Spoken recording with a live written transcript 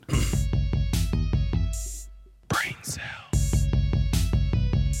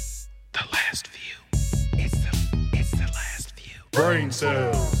brain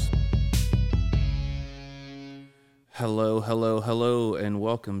cells. Hello, and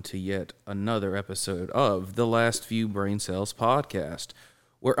welcome to yet another episode of the Last Few Brain Cells podcast,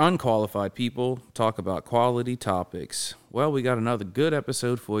 where unqualified people talk about quality topics. Well, we got another good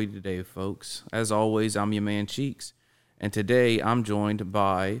episode for you today, folks. As always, I'm your man Cheeks, and today I'm joined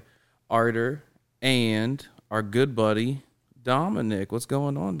by Arter and our good buddy Dominic. What's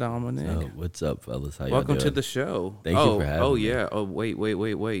going on, Dominic? So, what's up, fellas? How y'all Welcome doing? to the show. Thank you for having me. Oh, yeah. Oh, wait.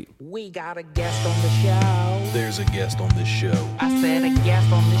 We got a guest on the show. There's a guest on this show. I said a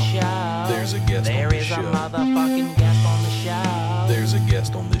guest on the show. There's a guest on There this is show. a motherfucking guest on the show. There's a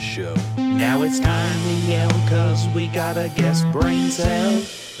guest on this show. Now it's time to yell, cause we got a guest brain cell.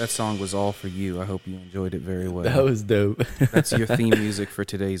 That song was all for you. I hope you enjoyed it very well. That was dope. That's your theme music for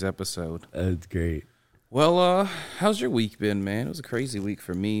today's episode. That's great. Well, how's your week been, man? It was a crazy week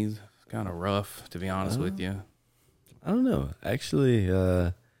for me. Kind of rough, to be honest with you. I don't know. Actually,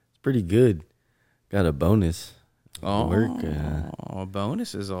 it's pretty good. Got a bonus. Oh, Work. A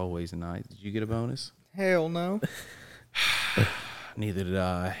bonus is always nice. Did you get a bonus? Hell no. Neither did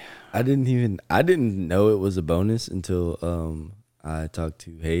I. I didn't know it was a bonus until I talked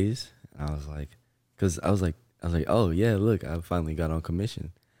to Hayes. I was like, oh yeah, look, I finally got on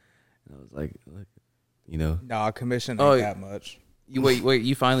commission. And I was like, look, you know. Nah, commission ain't that much. You wait.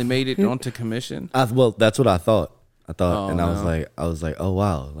 You finally made it onto commission? Well, that's what I thought. Oh, and no. I was like, oh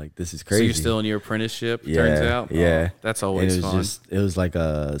wow, like this is crazy. So you're still in your apprenticeship? Yeah, turns out. yeah. Oh, that's always and fun. it was like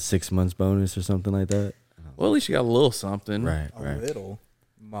a 6 months bonus or something like that. Well, at least you got a little something. Right. A little.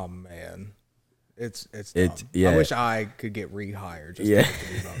 My man. It's It's- dumb. yeah. I wish I could get rehired just Yeah. to get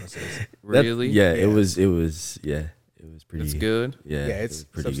these bonuses. Really? It was pretty. It's good. Yeah, Yeah, it it's was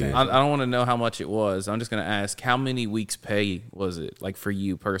pretty good. substantial. I don't want to know how much it was. I'm just going to ask, how many weeks' pay was it, like, for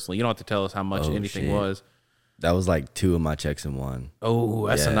you personally? You don't have to tell us how much Oh, anything shit. was. That was like 2 of my checks in one. Oh,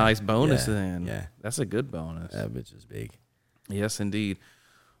 that's a Yeah, nice bonus yeah, then. yeah. That's a good bonus. That bitch is big. Yes, indeed.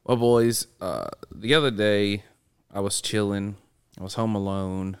 Well, boys, the other day I was chilling. I was home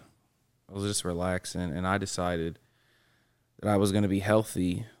alone. I was just relaxing, and I decided that I was going to be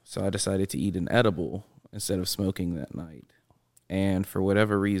healthy, so I decided to eat an edible instead of smoking that night. And for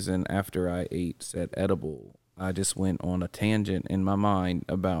whatever reason, after I ate said edible, I just went on a tangent in my mind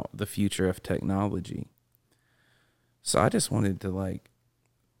about the future of technology. So I just wanted to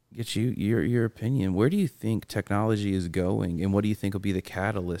get your opinion. Where do you think technology is going, and what do you think will be the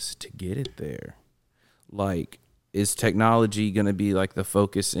catalyst to get it there? Like, is technology going to be like the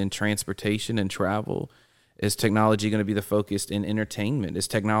focus in transportation and travel? Is technology going to be the focus in entertainment? Is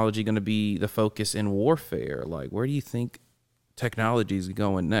technology going to be the focus in warfare? Like, where do you think technology is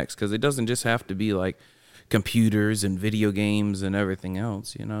going next? Because it doesn't just have to be like computers and video games and everything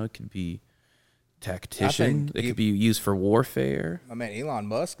else. You know, it could be tactician. It could be used for warfare. My man Elon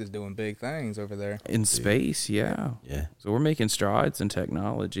Musk is doing big things over there. In space, yeah. Yeah. So we're making strides in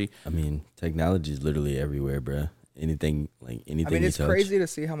technology. I mean, technology is literally everywhere, bro. Anything I mean, you it's touch. crazy to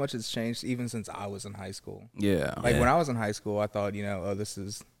see how much it's changed even since I was in high school. Yeah. Like when I was in high school, I thought, this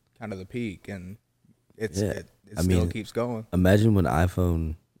is kind of the peak, and it still keeps going. Imagine when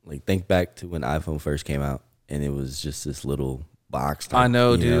iPhone, think back to when iPhone first came out, and it was just this little box. I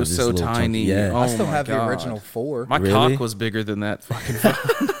know, dude. It was this so little tiny. Yeah. Oh I still my have God. the original 4. My Really? cock was bigger than that fucking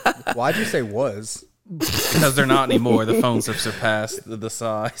phone. Why'd you say was? Because they're not anymore. The phones have surpassed the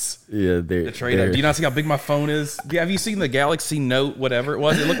size. Yeah, The trade up. Do you not see how big my phone is? Have you seen the Galaxy Note, whatever it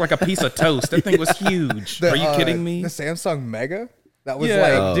was? It looked like a piece of toast. That thing was huge. Are you kidding me? The Samsung Mega? That was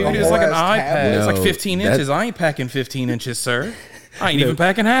Dude, it was like an iPad. It's like No, 15 that- inches. I ain't packing 15 inches, sir. I ain't even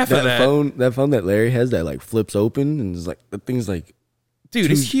packing half of that. That phone that Larry has that flips open and is the thing's Dude,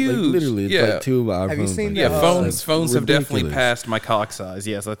 it's huge. literally, it's yeah. like 2 of our Have you phones. seen Yeah, the- phones have definitely ridiculous. passed my cock size.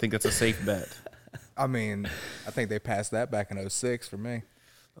 Yes, I think that's a safe bet. I mean, I think they passed that back in 06 for me.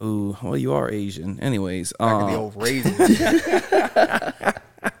 Ooh, well, you are Asian. Anyways, Back in the old raisins.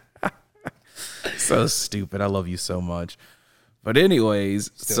 so stupid. I love you so much. But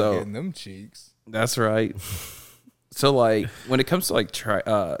anyways, Still so getting them cheeks. that's right. So when it comes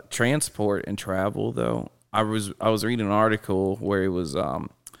to transport and travel, though, I was reading an article where it was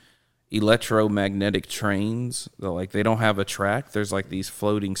electromagnetic trains. They don't have a track. There's these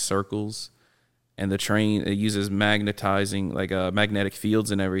floating circles, and the train, it uses magnetizing magnetic fields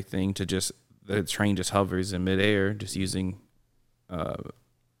and everything to the train just hovers in midair, just using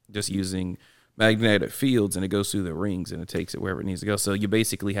magnetic fields, and it goes through the rings and it takes it wherever it needs to go. So you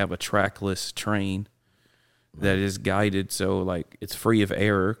basically have a trackless train that is guided, so it's free of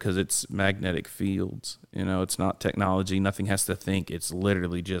error because it's magnetic fields. It's not technology. Nothing has to think. It's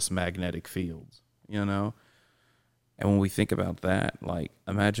literally just magnetic fields. And when we think about that, like,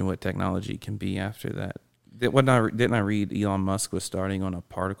 imagine what technology can be after that. Didn't I read Elon Musk was starting on a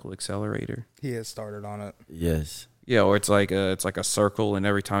particle accelerator? He has started on it. Yes. Yeah, or it's like a circle, and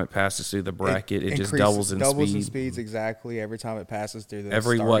every time it passes through the bracket, it just doubles in speeds exactly every time it passes through the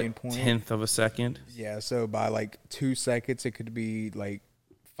every starting point. tenth of a second. Yeah, so by like 2 seconds, it could be like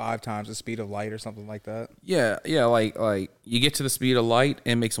 5 times the speed of light or something like that. Yeah, like you get to the speed of light,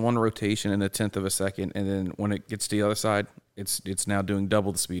 and it makes one rotation in a tenth of a second, and then when it gets to the other side, it's now doing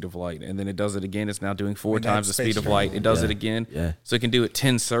double the speed of light, and then it does it again. It's now doing 4 times the speed of light. It does it again. Yeah. So it can do it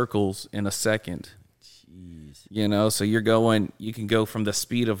 10 circles in a second. Jeez. You know, so you can go from the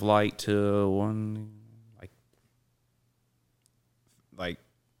speed of light to one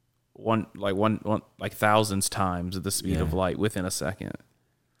thousands times the speed of light within a second.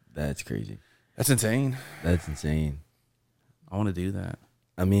 That's crazy. That's insane. That's insane. I want to do that.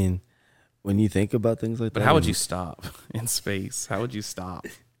 I mean, when you think about things like that. But how would you stop in space? How would you stop?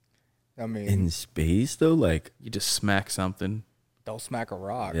 I mean, in space though? Like, You just smack something. don't smack a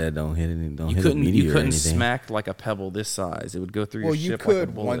rock. yeah, don't hit it. Don't You hit a couldn't. meteor You or couldn't anything. smack like a pebble this size. It would go through Well, your you ship like a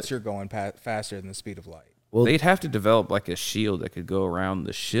could bullet. once you're going faster than the speed of light. Well, They'd have to develop like a shield that could go around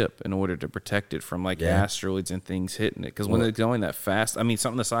the ship in order to protect it from like Yeah. asteroids and things hitting it. Because when they're going that fast, I mean,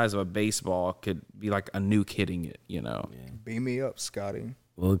 something the size of a baseball could be like a nuke hitting it. You know. Beam me up, Scotty.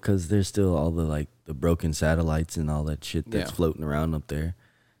 well, because there's still all the broken satellites and all that shit that's Yeah. floating around up there.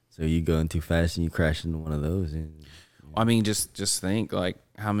 So you going too fast and you crash into one of those. And I mean, just think like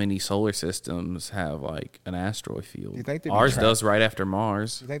how many solar systems have like an asteroid field. Do you think they'd be Ours does right after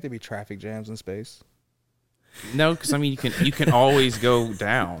Mars. Do you think there'd be traffic jams in space? No, because I mean you can always go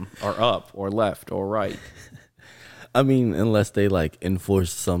down or up or left or right, I mean, unless they like enforce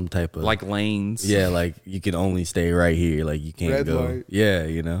some type of like lanes. yeah, like you can only stay right here. Like you can't Red go. light. Yeah,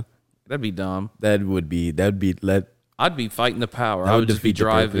 you know That'd be dumb. that'd be let. I'd be fighting the power. That I would would just be defeat the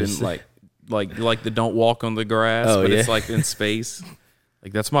driving purpose. like the don't walk on the grass, Oh, but yeah. it's like in space.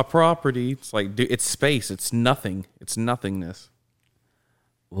 Like that's my property. It's like dude, it's space. It's nothing. It's nothingness.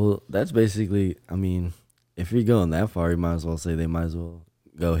 Well, that's basically. I mean, if you're going that far, you might as well say they might as well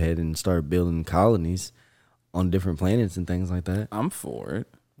go ahead and start building colonies on different planets and things like that. I'm for it.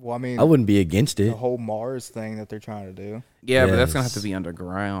 Well, I mean, I wouldn't be against the it. whole Mars thing that they're trying to do. Yeah, but that's gonna have Yes. to be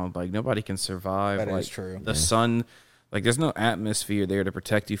underground. Like nobody can survive. That is like true. the sun, like there's no atmosphere there to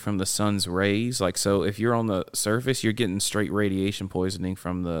protect you from the sun's rays. Like so, if you're on the surface, you're getting straight radiation poisoning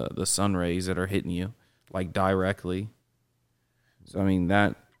from the sun rays that are hitting you, like directly. So I mean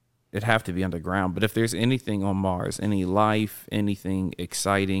that it'd have to be underground. But if there's anything on Mars, any life, anything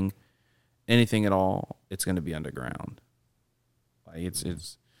exciting, anything at all, it's gonna be underground. Like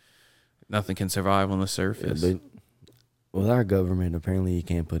it's nothing can survive on the Yeah, surface. but with our government, apparently you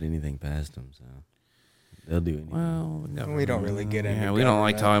can't put anything past them, so they'll do anything. Well, the We don't really get into Yeah, we don't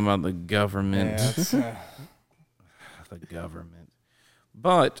like government. talking about the government. Yeah, it's, The government.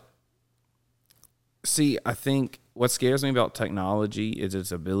 But see, I think what scares me about technology is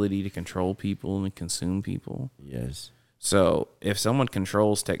its ability to control people and consume people. Yes. So if someone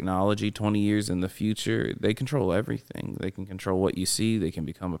controls technology 20 years in the future, they control everything. They can control what you see. They can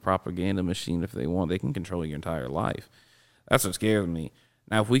become a propaganda machine if they want. They can control your entire life. That's what scares me.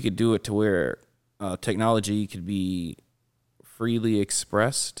 Now, if we could do it to where technology could be freely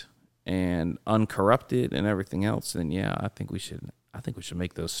expressed and uncorrupted and everything else, then yeah, I think we should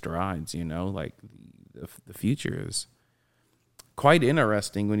make those strides. You know, like the future is quite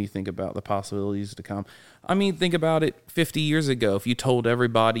interesting when you think about the possibilities to come. I mean, think about it 50 years ago. If you told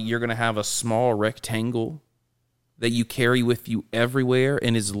everybody you're going to have a small rectangle that you carry with you everywhere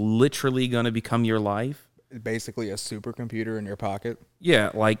and is literally going to become your life. basically a supercomputer in your pocket. Yeah,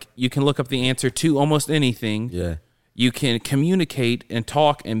 like you can look up the answer to almost anything. Yeah. You can communicate and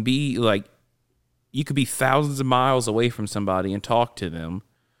talk and be like, you could be thousands of miles away from somebody and talk to them.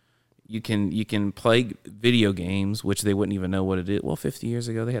 You can play video games, which they wouldn't even know what it is. Well, 50 years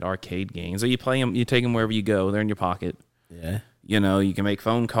ago, they had arcade games. So you play them, you take them wherever you go. They're in your pocket. Yeah. You know, you can make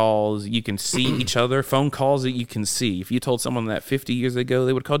phone calls. You can see each other. Phone calls that you can see. If you told someone that 50 years ago,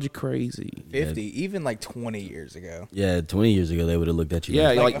 they would have called you crazy. 50, even like 20 years ago. Yeah, 20 years ago they would have looked at you. Yeah,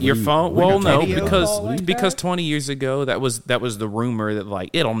 like, like your phone. what are Well, you no, talking about? because What are you because talking 20 years ago that was the rumor that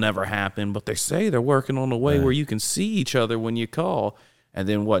like it'll never happen, but they say they're working on a way where you can see each other when you call. And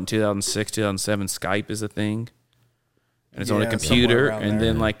then what, in 2006, 2007, Skype is a thing. And it's on a Yeah, computer. somewhere around And there.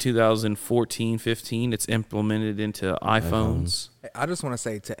 then like 2014, 15, it's implemented into iPhones. I just want to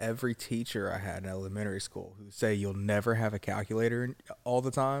say to every teacher I had in elementary school who say you'll never have a calculator all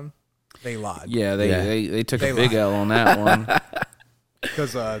the time, they lied. Yeah, they took They a big lied. L on that one.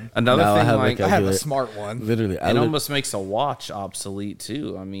 because Another Now I thing, have a like I have a calculator. smart one. Literally, it almost makes a watch obsolete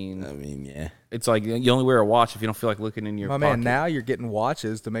too. I mean, yeah. it's like you only wear a watch if you don't feel like looking in your My pocket. man, now you're getting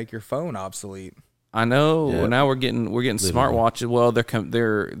watches to make your phone obsolete. I know. Yeah. Now we're getting smartwatches. Well,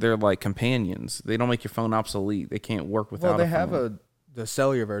 they're like companions. They don't make your phone obsolete. They can't work without. Well, they a have phone. the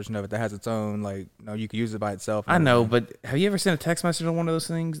cellular version of it that has its own you can use it by itself. and I know, everything. but have you ever sent a text message on one of those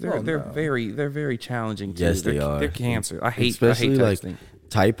things? They're Oh, they're no. very challenging too. Yes, they are. They're cancer. I hate Especially like texting.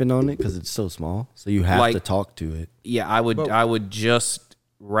 typing on it because it's so small, so you have Like- to talk to it. Yeah, I would just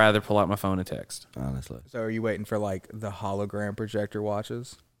rather pull out my phone and text. Honestly. So are you waiting for like the hologram projector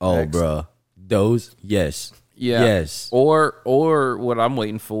watches? Oh, X? bruh. Those, yes. Yeah. Yes. Or what I'm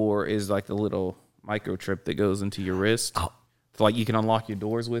waiting for is like the little microchip that goes into your wrist. Oh. So like you can unlock your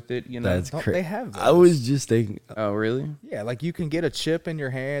doors with it, you know? That's Don't crazy. they have I those? was just thinking, Oh, really? Yeah, like you can get a chip in your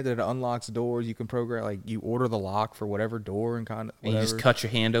hand that unlocks doors. You can program you order the lock for whatever door and kind of And whatever. you just cut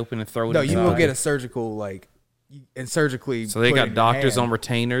your hand open and throw it No, inside. you will get a surgical and surgically. So they put it got in your doctors hand. on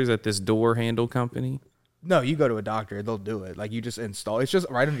retainers at this door handle company. No, you go to a doctor, they'll do it. Like you just install. It's just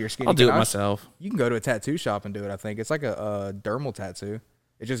right under your skin. I'll You do can it also- myself. You can go to a tattoo shop and do it. I think it's like a dermal tattoo.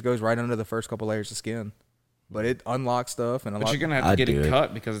 It just goes right under the first couple layers of skin, but it unlocks stuff and But unlocks. you're gonna have to I'd get do it it.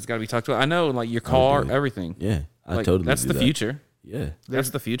 cut because it's got to be tucked away. I know, like your car, do it. everything. yeah, I Like, totally that's do the that. future. Yeah, That's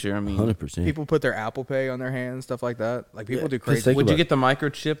the future. I mean, 100%. People put their Apple Pay on their hands, stuff like that. Like people do 'cause crazy. think would you about- get the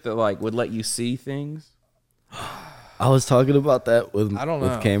microchip that like would let you see things I was talking about that with I don't know.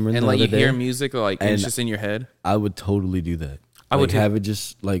 with Cameron and the let other you hear day. music like and And- it's just in your head? I would totally do that. I would Like, too. have it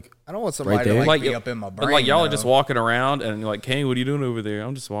just like I don't want somebody there? to Like be you- up in my But brain. like y'all are though. just walking around and you're like, "Kane, what are you doing over there?"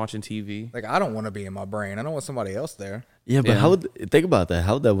 I'm just watching TV. Like I don't want to be in my brain. I don't want somebody else there. yeah. But Yeah. how would think about that?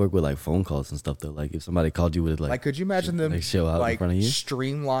 How would that work with like phone calls and stuff though? Like if somebody called you with Like, could you imagine them like show out in like front of you?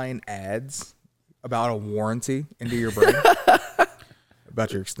 streamline ads about a warranty into your brain?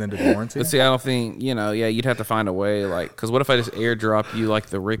 About your extended warranty? But see, I don't think you'd have to find a way, like, because what if I just airdrop you like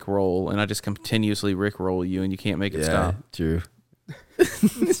the Rick roll and I just continuously Rick roll you and you can't make it yeah, stop? true.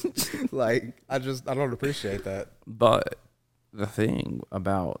 Like I don't appreciate that. But the thing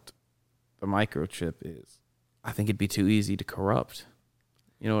about the microchip is, I think it'd be too easy to corrupt.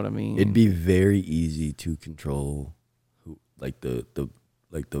 You know what I mean? It'd be very easy to control who, like the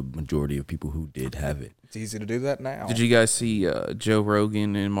majority of people who did have it. It's easy to do that now. Did you guys see Joe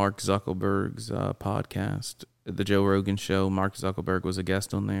Rogan and Mark Zuckerberg's podcast? The Joe Rogan show. Mark Zuckerberg was a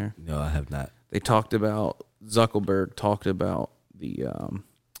guest on there. No, I have not. Zuckerberg talked about the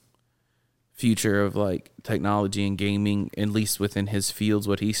future of like technology and gaming, at least within his fields.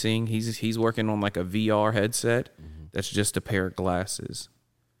 What he's seeing, he's working on like a VR headset that's just a pair of glasses.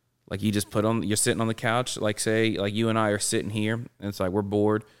 Like you just put on, you're sitting on the couch, like say, like you and I are sitting here, and it's like we're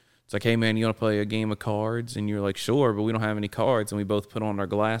bored. It's like, hey man, you want to play a game of cards? And you're like, sure, but we don't have any cards. And we both put on our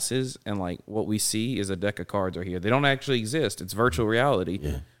glasses, and like what we see is a deck of cards right here. They don't actually exist. It's virtual reality.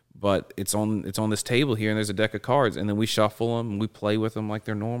 Yeah. But it's on this table here, and there's a deck of cards, and then we shuffle them and we play with them like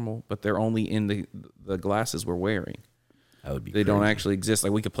they're normal, but they're only in the glasses we're wearing. That would be. They don't crazy. actually exist.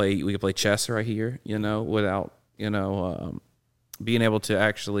 Like we could play chess right here, without being able to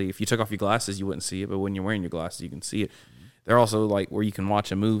actually. If you took off your glasses, you wouldn't see it, but when you're wearing your glasses, you can see it. They're also like where you can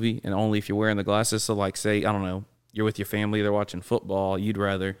watch a movie, and only if you're wearing the glasses. So like, say I don't know, you're with your family, they're watching football, you'd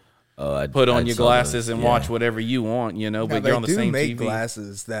rather put on your glasses and watch whatever you want, Now, but they you're on the do same make TV.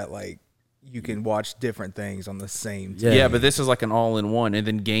 glasses that like you can watch different things on the same. Yeah. Yeah, but this is like an all-in-one, and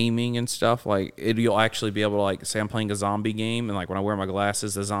then gaming and stuff like you'll actually be able to like say I'm playing a zombie game, and like when I wear my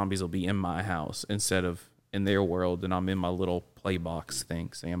glasses, the zombies will be in my house instead of in their world, and I'm in my little play box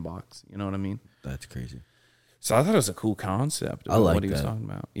thing, sandbox. You know what I mean? That's crazy. So I thought it was a cool concept. I like what he was that. talking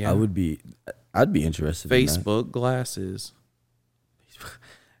about. Yeah, I'd be interested. In that. Facebook glasses.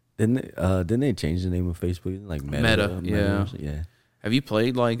 Didn't they change the name of Facebook? Like Meta. Yeah. or something? Yeah. Have you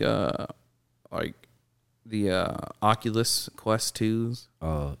played like the Oculus Quest 2s?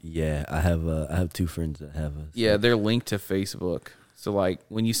 Oh yeah, I have two friends that have a. Yeah, they're linked to Facebook. So like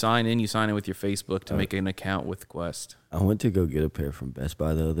when you sign in with your Facebook to make an account with Quest. I went to go get a pair from Best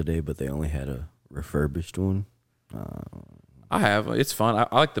Buy the other day, but they only had a refurbished one. I have. It's fun.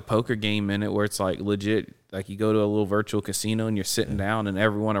 I like the poker game in it where it's like legit. Like you go to a little virtual casino and you're sitting down and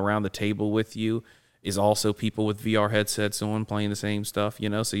everyone around the table with you is also people with VR headsets on playing the same stuff,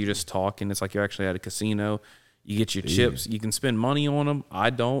 So you're just talking. It's like you're actually at a casino. You get your chips. You can spend money on them. I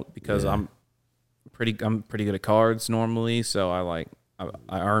don't because I'm pretty good at cards normally. So I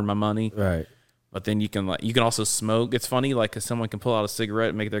earn my money. Right. But then you can also smoke. It's funny, like, cause someone can pull out a cigarette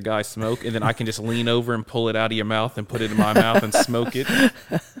and make their guy smoke, and then I can just lean over and pull it out of your mouth and put it in my mouth and smoke it.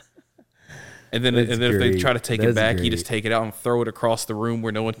 And then That's if they great. try to take it That's back, you great. just take it out and throw it across the room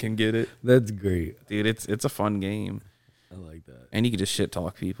where no one can get it. That's great. Dude, it's a fun game. I like that. And you can just shit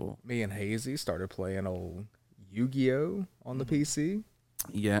talk people. Me and Hazy started playing old Yu-Gi-Oh on the PC.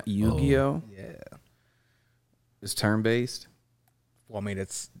 Yeah, Yu-Gi-Oh Yeah. is turn-based. Well, I mean,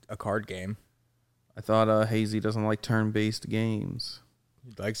 it's a card game. I thought Hazy doesn't like turn-based games.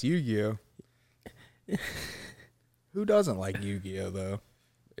 He likes Yu-Gi-Oh. Who doesn't like Yu-Gi-Oh though?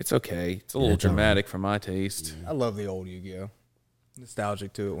 It's okay. It's a little it's all dramatic for my taste. I love the old Yu-Gi-Oh.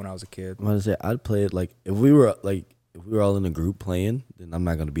 Nostalgic to it when I was a kid. I'm gonna say I'd play it like if we were all in a group playing, then I'm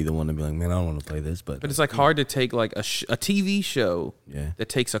not gonna be the one to be like, man, I don't want to play this. But But it's like hard to take like a TV show yeah, that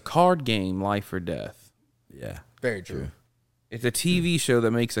takes a card game life or death. yeah, Very true. It's a TV show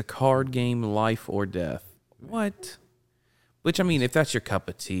that makes a card game life or death. What? Which, I mean, if that's your cup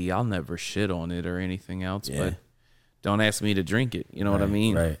of tea, I'll never shit on it or anything else. Yeah. But don't ask me to drink it. You know what I Right,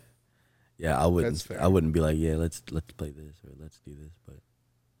 mean? Right. Yeah, I wouldn't. That's fair. I wouldn't be like, yeah, let's play this or let's do this. But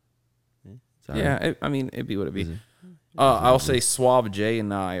it's all Yeah, right. I mean, it'd be what it'd be. I'll say Suave J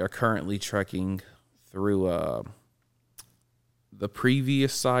and I are currently trekking through the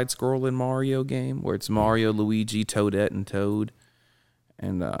previous side-scrolling Mario game, where it's Mario, Luigi, Toadette, and Toad.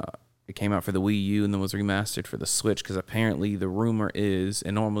 And it came out for the Wii U and then was remastered for the Switch, because apparently the rumor is,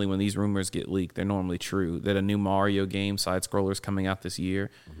 and normally when these rumors get leaked, they're normally true, that a new Mario game, side-scroller, is coming out this year.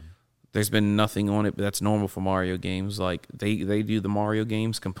 There's been nothing on it, but that's normal for Mario games. Like, they do the Mario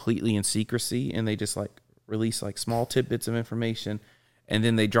games completely in secrecy, and they just, like, release, like, small tidbits of information, and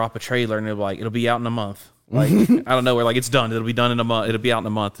then they drop a trailer, and they're like, it'll be out in a month. Like, I don't know, we're like, it's done. It'll be done in a month. It'll be out in a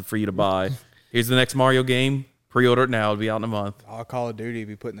month for you to buy. Here's the next Mario game. Pre-order it now. It'll be out in a month. All Call of Duty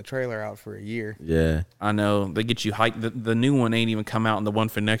be putting the trailer out for a year. Yeah. I know. They get you hyped. The new one ain't even come out, and the one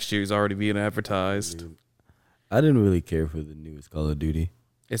for next year is already being advertised. I didn't really care for the newest Call of Duty.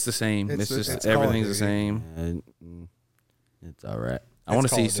 It's the same. It's just it's Call of everything's the Duty. same. It's all right. I want to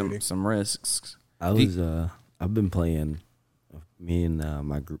Call see of Duty. some risks. I've been playing. Me and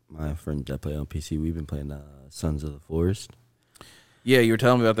my friends that play on PC, we've been playing Sons of the Forest. Yeah, you were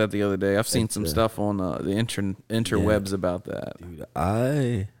telling me about that the other day. I've seen It's, some stuff on the interwebs about that. Dude,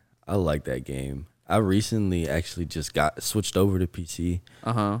 I like that game. I recently actually just got switched over to PC.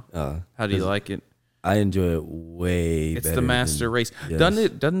 How do you like it? I enjoy it way It's better. the master than- race. Yes.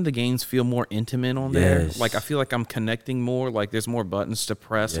 Doesn't the games feel more intimate on there? Yes. Like, I feel like I'm connecting more. Like, there's more buttons to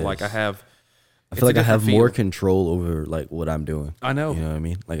press. Yes. Like, I have. I it's feel like a I have different more feel. control over like what I'm doing. I know. You know what I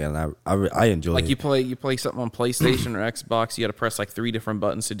mean? Like, and I enjoy Like, it. you play something on PlayStation or Xbox, you got to press like 3 different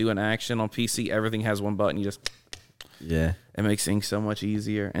buttons to do an action. On PC, everything has one button. You just Yeah. it makes things so much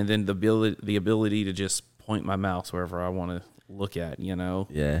easier. And then the ability to just point my mouse wherever I want to look at. You know,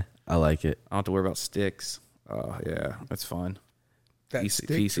 Yeah. I like it. I don't have to worry about sticks. Oh yeah, that's fun. That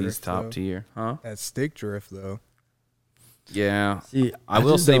PC's drift, top though. tier, huh? That stick drift though. Yeah, See, I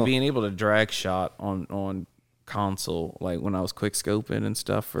will just say don't- being able to drag shot on console, like when I was quick scoping and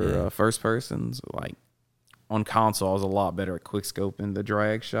stuff for Yeah. first persons, like on console, I was a lot better at quick scoping the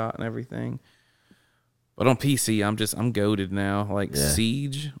drag shot and everything. But on PC, I'm goated now. Like Yeah.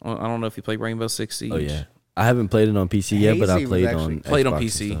 Siege, I don't know if you play Rainbow Six Siege. Oh yeah. I haven't played it on PC yet, but I Hazy was played actually- on Played on Xbox and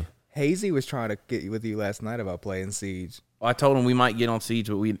PC. stuff. Hazy was trying to get with you last night about playing Siege. I told him we might get on Siege,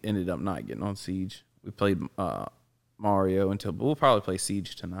 but we ended up not getting on Siege. We played Mario but we'll probably play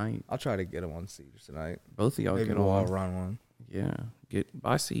Siege tonight. I'll try to get him on Siege tonight. Both of y'all Maybe get we'll all on. run one. Yeah,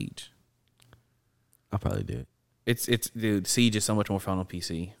 buy Siege. I'll probably do it. It's dude, Siege is so much more fun on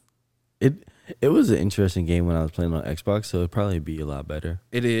PC. It was an interesting game when I was playing on Xbox, so it'd probably be a lot better.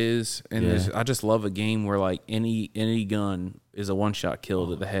 It is, and Yeah. I just love a game where like any gun is a one shot kill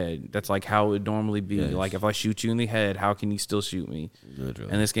to the head. That's like how it would normally be. Yes. Like if I shoot you in the head, how can you still shoot me?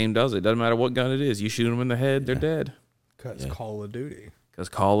 Literally. And this game does it. Doesn't matter what gun it is. You shoot them in the head, they're dead. Cause Yeah. Call of Duty Because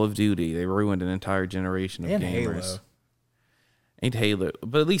Call of Duty, they ruined an entire generation of and gamers. Halo. Ain't Halo,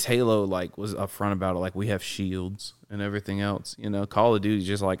 but at least Halo like was upfront about it. Like we have shields and everything else. You know, Call of Duty's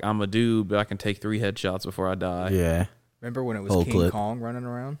just like I'm a dude, but I can take 3 headshots before I die. Yeah. Remember when it was Whole King clip. Kong running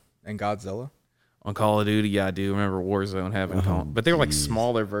around and Godzilla? On Call of Duty, yeah, I do remember Warzone having Kong, but they were like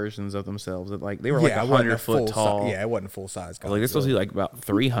smaller versions of themselves. That like they were like it wasn't 100 foot tall. Yeah, it wasn't full size. Like they're supposed to be like about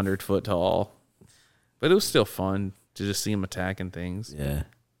 300 foot tall, but it was still fun to just see them attacking things. Yeah.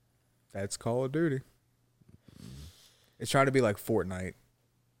 That's Call of Duty. It's trying to be like Fortnite,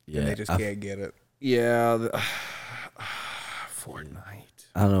 Yeah. and they just can't get it. Yeah, Fortnite.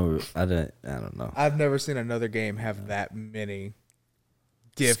 I don't know. I don't know. I've never seen another game have that many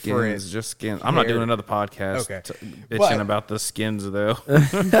different. Skins, just skins. I'm not doing another podcast Okay. bitching But- about the skins though.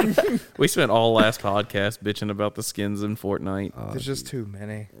 We spent all last podcast bitching about the skins in Fortnite. There's just too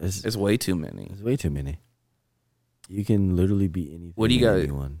many. It's way too many. It's way too many. You can literally be anything. What do you and guys?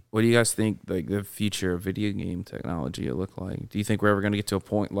 anyone. What do you guys think like the future of video game technology will look like? Do you think we're ever going to get to a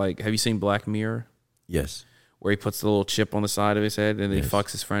point like? Have you seen Black Mirror, Yes. where he puts the little chip on the side of his head and then he Yes.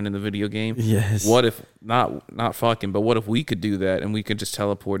 fucks his friend in the video game? Yes. What if not fucking, but what if we could do that and we could just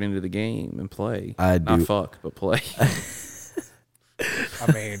teleport into the game and play? I'd Not do- fuck, but play.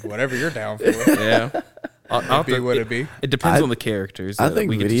 I mean, whatever you're down for. Yeah. I'll Be what it be. It depends I- on the characters. I that think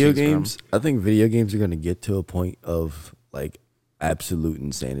we get to video choose from. games. I think video games are gonna get to a point of like absolute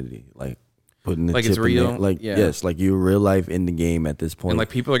insanity, like putting the Like chip it's real? in there. Like Yeah. yes, like you're real life in the game at this point. And like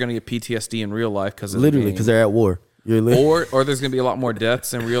people are going to get PTSD in real life because literally because they're at war. You're or there's going to be a lot more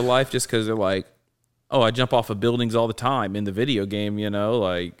deaths in real life just because they're like, oh, I jump off of buildings all the time in the video game, you know,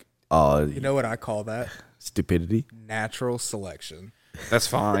 like You know what I call that? stupidity. Natural selection. that's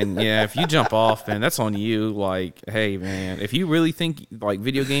fine. Yeah, if you jump off, man, that's on you. Like, hey, man, if you really think like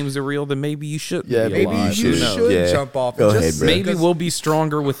video games are real, then maybe you should. Yeah, be maybe alive. you Who knows? should Yeah. jump off. Go and ahead, just bro. Maybe because- we'll be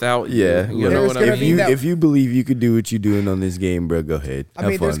stronger without you. Yeah, you know There's what I gonna mean? be if you that- if you believe you could do what you're doing on this game, bro, go ahead. I Have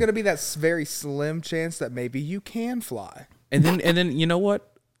mean, there's fun. going to be that very slim chance that maybe you can fly. And then you know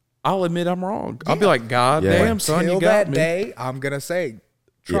what? I'll admit I'm wrong. I'll be like, God Yeah. damn, son, Till you got that me. day, I'm going to say,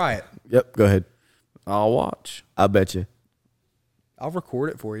 try it. Yep, go ahead. I'll watch. I bet you. I'll record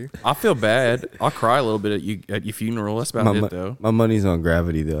it for you. I feel bad. I'll cry a little bit at your funeral. That's about it, though. My money's on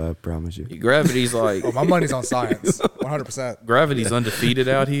gravity, though. I promise you. Gravity's like Oh, my money's on science. 100%. gravity's undefeated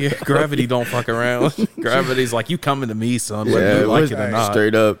out here. Gravity don't fuck around. Gravity's like you coming to me, son, whether you like it or hey, not.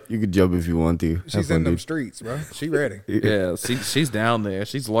 Straight up, you could jump if you want to. Have She's fun, in them dude. streets, bro. She ready. Yeah, she's down there.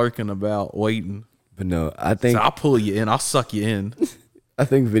 She's lurking about, waiting. But no, I think So I'll pull you in. I'll suck you in. I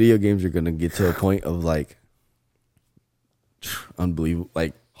think video games are gonna get to a point of like unbelievable,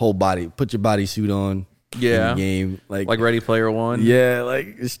 like whole body. Put your bodysuit on. Yeah. in the game Like Ready Player One. yeah,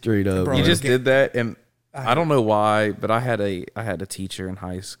 like straight up. Bro, You bro. just did that, and I don't know why, but I had a teacher in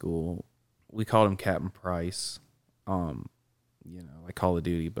high school. We called him Captain Price, like Call of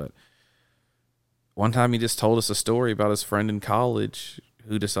Duty. But one time he just told us a story about his friend in college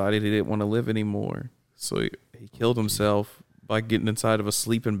who decided he didn't want to live anymore, so he killed himself by getting inside of a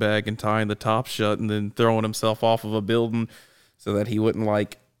sleeping bag and tying the top shut, and then throwing himself off of a building so that he wouldn't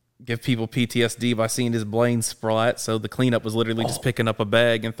like give people PTSD by seeing his brain splat. So the cleanup was literally just picking up a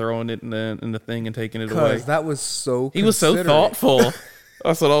bag and throwing it in the thing and taking it away. Because that was so He was so considerate. thoughtful.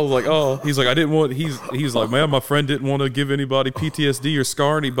 That's what I was like. Oh, he's like, I didn't want. He's like, man, my friend didn't want to give anybody PTSD or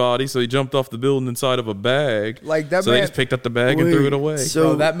scar anybody, so he jumped off the building inside of a bag. Like, that so they man- just picked up the bag and threw it away. So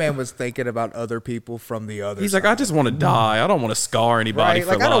Bro, that man was thinking about other people from the other He's side. like, I just want to die. I don't want to scar anybody right?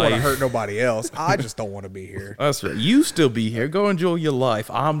 for Like, I don't want to life. hurt nobody else. I just don't want to be here. That's right. You still be here. Go enjoy your life.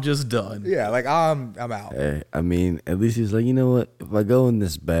 I'm just done. Yeah, like I'm out. Hey, I mean, at least he's like, you know what? If I go in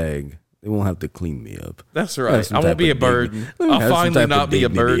this bag, they won't have to clean me up. That's Have right. some I won't type be a of dignity. burden. Let me I'll have some finally type of not be a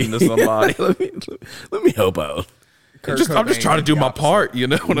dignity. burden to somebody. let me help out. Kurt I'm just Cobain trying to did do the my opposite. part. You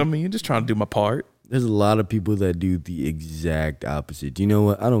know what I mean? Just trying to do my part. There's a lot of people that do the exact opposite. You know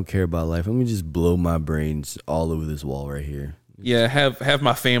what? I don't care about life. Let me just blow my brains all over this wall right here. Yeah, have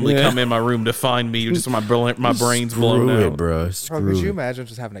my family Yeah. come in my room to find me just so my brain's Screw blown it, out. bro. Bro, Screw could you it. imagine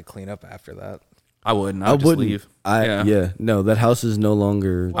just having to clean up after that? I wouldn't. I I'd just wouldn't. leave. Yeah. No, that house is no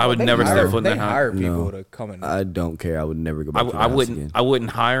longer. I would They never hire- step foot in They that house. hire people No. to come in. I don't care. I would never go back to that I house wouldn't. again. I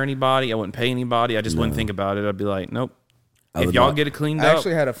wouldn't hire anybody. I wouldn't pay anybody. I just wouldn't think about it. I'd be like, nope. I If would y'all not- get it cleaned I up,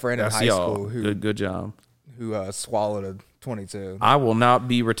 actually had a friend in that's high y'all. school who Good job. swallowed a 22. I will not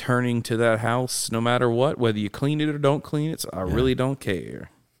be returning to that house no matter what, whether you clean it or don't clean it. So I really don't care.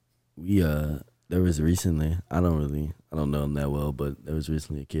 We there was recently. I don't know him that well, but there was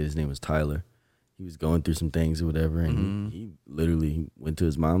recently a kid. His name was Tyler. He was going through some things or whatever, and he literally went to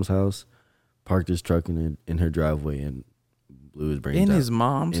his mom's house, parked his truck in her driveway, and blew his brains In out. his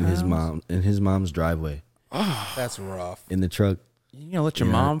mom's in house? his mom's driveway That's rough. in the truck. You gonna let your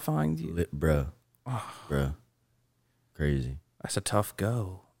Yeah. mom find you? Lit, bruh, crazy. That's a tough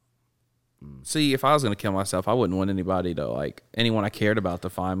go. See, if I was gonna kill myself, I wouldn't want anybody to like anyone I cared about to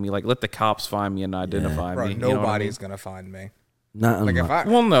find me. Like, let the cops find me and identify Bro, me. You know what I mean? nobody's gonna find me. Not Like if I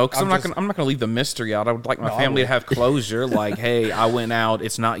Well, no, because I'm just- not gonna leave the mystery out. I would like my No, I family to would. have closure. Like, hey, I went out.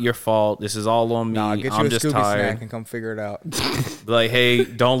 It's not your fault. This is all on me. Nah, get you I'm a just Scooby tired. snack and come figure it out. Like, hey,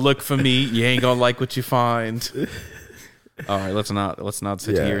 don't look for me. You ain't gonna like what you find. All right, let's not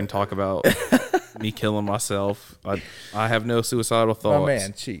sit Yeah. here and talk about me killing myself. I have no suicidal My thoughts.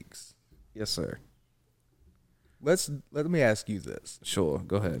 man, Cheeks. Yes, sir. Let me ask you this: Sure,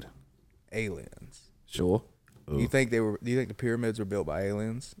 go ahead. aliens. Sure. Do you think do you think the pyramids were built by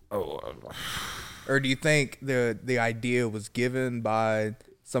aliens, Oh, or do you think the idea was given by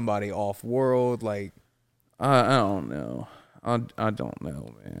somebody off world? Like, I don't know. I don't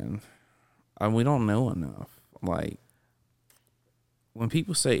know, man. We don't know enough. Like, when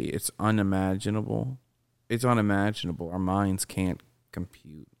people say it's unimaginable, it's unimaginable. Our minds can't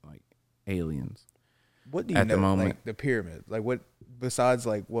compute like aliens. what do you At know? the moment. Like the pyramids. Like what besides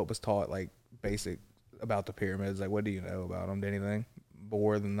like what was taught like basic about the pyramids? Like what do you know about them? Anything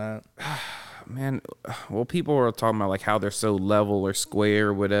more than that? Man, well, people are talking about like how they're so level or square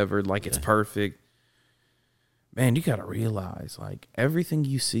or whatever, like it's perfect. Man, you got to realize like everything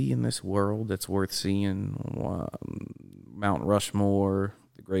you see in this world that's worth seeing, Mount Rushmore,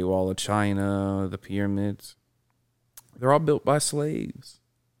 the Great Wall of China, the pyramids, they're all built by slaves.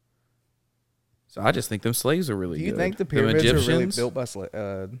 So I just think them slaves are really Do you good. think the Them pyramids are really Egyptians, built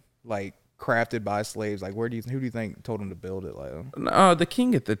by like crafted by slaves? Like who do you think told them to build it? Like The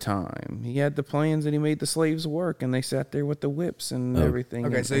king at the time, he had the plans and he made the slaves work, and they sat there with the whips and everything.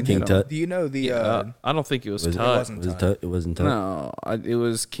 okay, and, so and King hit 'em. Tut? do you know the I don't think it was Was it- Tut. wasn't Was it Tut. Tut? It wasn't Tut. No, it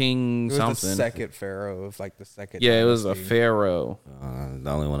was King it was something. the second pharaoh of like the second. Yeah, it was a dynasty. pharaoh. The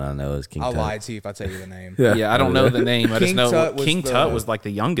only one I know is King I'll Tut. lie to you if I tell you the name. Yeah, I don't know the name. I just King know Tut was King the- Tut was like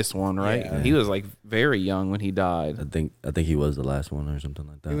the youngest one, right? Yeah. He was like very young when he died. I think he was the last one or something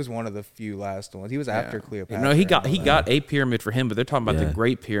like that. He was one of the few last ones. He was after Cleopatra. No, he got and all that. a pyramid for him, but they're talking about the Yeah.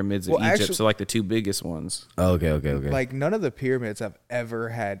 Great Pyramids of Well, Egypt, actually- so like the two biggest ones. Oh, okay. Like none of the pyramids have ever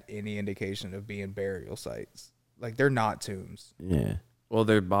had any indication of being burial sites. Like they're not tombs. Yeah. Well,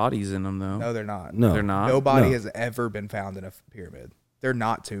 there are bodies in them though. No, they're not. No. They're not. Nobody No. has ever been found in a pyramid. They're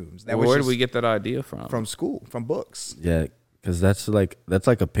not tombs. That Well, where was did we just get that idea from? from school, from books. Yeah, because that's like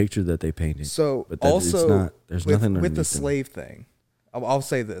a picture that they painted. So But that- it's also, not- there's with, nothing with the underneath them. slave thing. I'll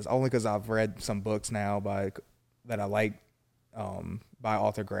say this only because I've read some books now that I like by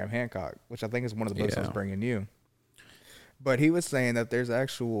author Graham Hancock, which I think is one of the books I was Yeah. bringing you. But he was saying that there's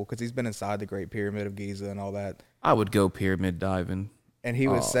actual because he's been inside the Great Pyramid of Giza and all that, I would go pyramid diving. and he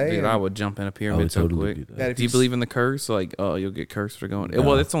was Oh, saying dude, I would jump in a I pyramid would so totally quick. do that that. if Do you s- believe in the curse? Like, oh, you'll get cursed for going. No.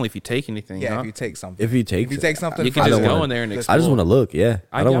 Well, that's only if you take anything. yeah, huh? if you take something, If you take something, You can I just don't go wanna- in there and I explore. I just want to look. Yeah,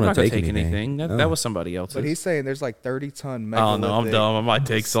 I don't I'm want not to gonna take anything. That, No. that was somebody else's. But he's saying there's like 30-ton. Oh no, I'm megalithic dumb. I might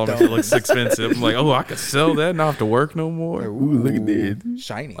take something if it looks stones. expensive. I'm like, oh, I could sell that, not have to work no more. Ooh, look at this.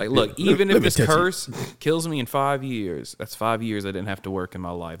 Shiny. Like, look, even let if me this touch it. curse kills me in 5 years, that's 5 years I didn't have to work in my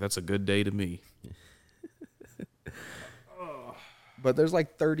life. That's a good day to me. But there's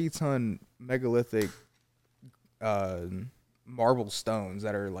like 30-ton megalithic marble stones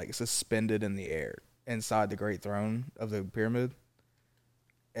that are like suspended in the air inside the Great Throne of the pyramid.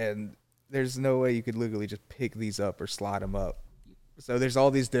 And there's no way you could legally just pick these up or slide them up. So there's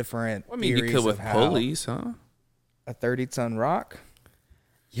all these different I mean, you theories could with of how pulleys, huh? a 30-ton rock.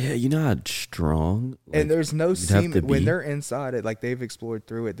 Yeah, you know how strong. like, And there's no you'd have seam to when be? they're inside it, like they've explored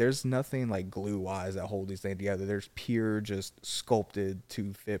through it. There's nothing like glue wise that hold these things together. There's pure just sculpted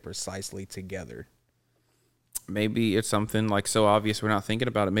to fit precisely together. Maybe it's something like so obvious we're not thinking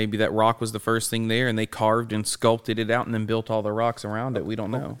about it. Maybe that rock was the first thing there, and they carved and sculpted it out, and then built all the rocks around it. We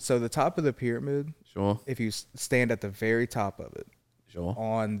don't know. So the top of the pyramid, Sure, if you stand at the very top of it sure.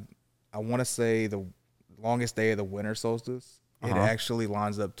 on, I want to say the longest day of the winter solstice, it Uh-huh. actually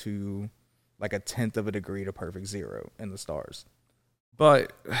lines up to like 1/10 of a degree to perfect zero in the stars.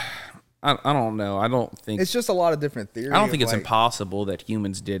 But I don't know. I don't think It's just a lot of different theories. I don't think it's like, impossible that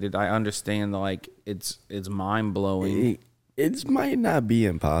humans did it. I understand like it's mind blowing. It might not be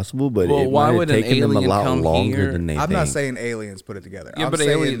impossible, but Well, it why might would have an taken them a alien lot come longer here? than they I'm think. not saying aliens put it together. Yeah, I'm but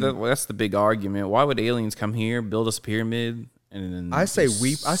saying, that's the big argument. Why would aliens come here, build us a pyramid, and then I say see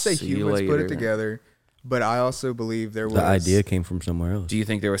you humans put later? it together, but I also believe there was the idea came from somewhere else. Do you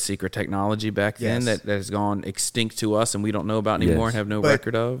think there was secret technology back then Yes. that has gone extinct to us and we don't know about anymore Yes. and have no But-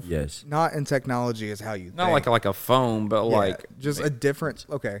 record of? Yes. not in technology is how you Not think. like a phone, but Yeah, like just a different.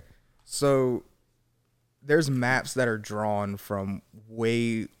 Okay, so there's maps that are drawn from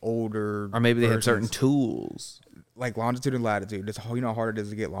way older, or maybe they had certain versions, tools. like longitude and latitude. It's you know how hard it is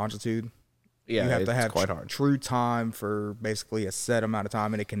to get longitude. Yeah, You have it's to have quite hard. true time for basically a set amount of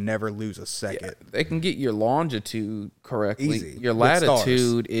time, and it can never lose a second. They can get your longitude correctly. Easy, Your with stars.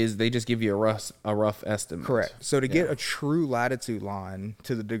 latitude is they just give you a rough estimate. Correct. So to get a true latitude line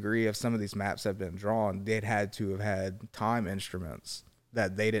to the degree of some of these maps have been drawn, they'd had to have had time instruments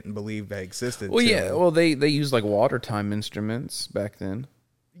that they didn't believe that existed. Well, yeah. till- Well, they used like water time instruments back then.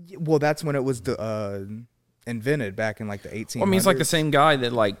 well, that's when it was invented back in like the 1800s. Well, I mean, it's like the same guy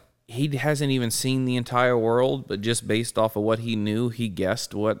that like he hasn't even seen the entire world, but just based off of what he knew, he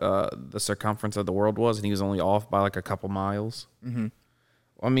guessed what the circumference of the world was, and he was only off by like a couple miles. Mm-hmm.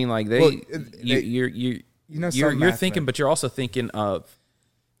 I mean, like you're thinking, but you're also thinking of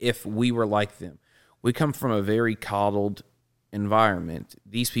if we were like them. We come from a very coddled environment.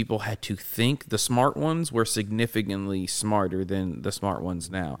 These people had to think. The smart ones were significantly smarter than the smart ones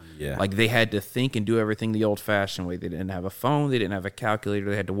now. Yeah. Like they had to think and do everything the old-fashioned way. They didn't have a phone. They didn't have a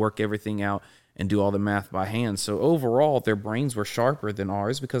calculator. They had to work everything out and do all the math by hand. So overall, their brains were sharper than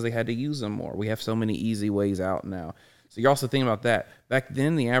ours because they had to use them more. We have so many easy ways out now. So you're also thinking about that. Back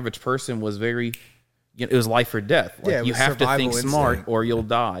then, the average person was very... it was life or death. Like, you have to think smart or you'll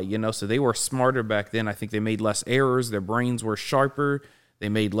die, So they were smarter back then. I think they made less errors. Their brains were sharper. They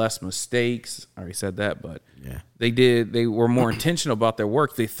made less mistakes. I already said that, but they were more intentional about their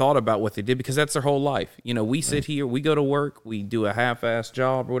work. They thought about what they did because that's their whole life. We sit here, we go to work, we do a half-assed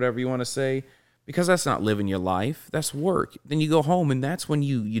job or whatever you want to say, because that's not living your life. That's work. Then you go home, and that's when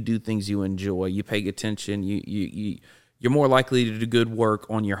you do things you enjoy. You pay attention. You're more likely to do good work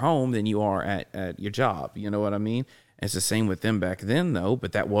on your home than you are at your job. You know what I mean? And it's the same with them back then, though,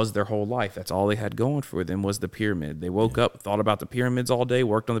 but that was their whole life. That's all they had going for them was the pyramid. They woke up, thought about the pyramids all day,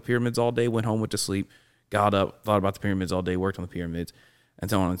 worked on the pyramids all day, went home, went to sleep, got up, thought about the pyramids all day, worked on the pyramids, and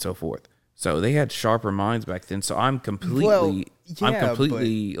so on and so forth. So they had sharper minds back then. So I'm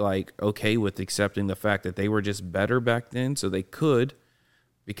completely like okay with accepting the fact that they were just better back then, so they could,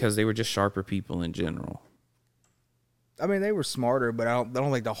 because they were just sharper people in general. I mean, they were smarter, but I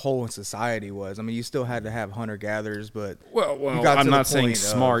don't think the whole society was. I mean, you still had to have hunter-gatherers, but... Well, I'm not saying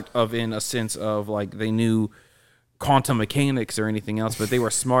smart in a sense of, like, they knew quantum mechanics or anything else, but they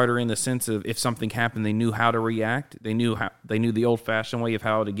were smarter in the sense of if something happened, they knew how to react. They knew the old-fashioned way of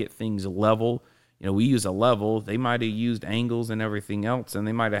how to get things level. We use a level. They might have used angles and everything else, and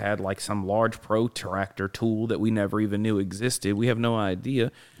they might have had, like, some large protractor tool that we never even knew existed. We have no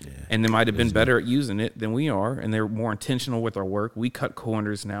idea. Yeah, and they might have been better at using it than we are, and they're more intentional with our work. We cut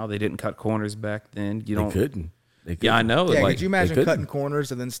corners now. They didn't cut corners back then. They couldn't. Yeah, I know. Yeah, could you imagine cutting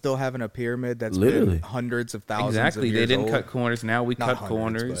corners and then still having a pyramid that's literally been hundreds of thousands exactly. of years They didn't old? cut corners. Now we cut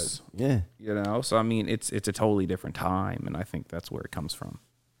hundreds, corners. Yeah. So, I mean, it's a totally different time, and I think that's where it comes from.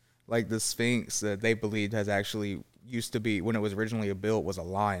 Like the Sphinx that they believed has actually used to be, when it was originally built, was a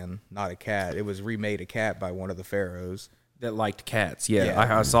lion, not a cat. It was remade a cat by one of the pharaohs. That liked cats. Yeah.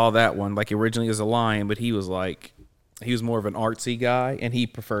 I saw that one. Like originally as a lion, but he was more of an artsy guy, and he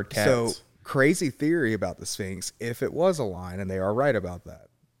preferred cats. So crazy theory about the Sphinx, if it was a lion, and they are right about that,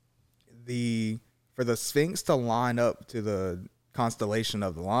 for the Sphinx to line up to the constellation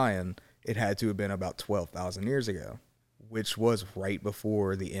of the lion, it had to have been about 12,000 years ago, which was right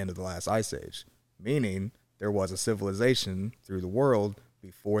before the end of the last ice age, meaning there was a civilization through the world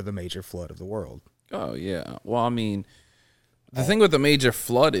before the major flood of the world. Oh, yeah. Well, I mean, the thing with the major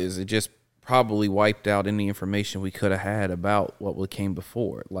flood is it just probably wiped out any information we could have had about what came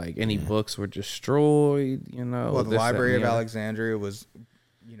before. Like, any books were destroyed, Well, the Library of Alexandria was,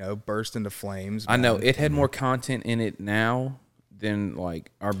 burst into flames. I know. It had more content in it now than,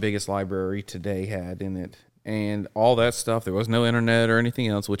 like, our biggest library today had in it. And all that stuff, there was no internet or anything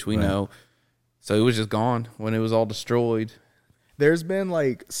else, which we know. So it was just gone when it was all destroyed. There's been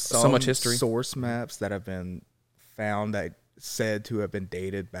like so much history. Source maps that have been found that said to have been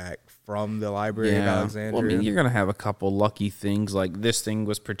dated back from the Library of Alexandria. Well, I mean, you're going to have a couple lucky things. Like this thing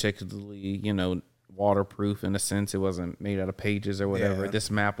was particularly, waterproof in a sense. It wasn't made out of pages or whatever. Yeah. This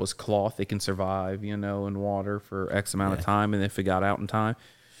map was cloth. It can survive, in water for X amount of time. And if it got out in time.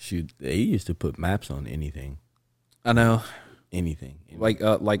 Shoot, they used to put maps on anything. I know. Anything. Like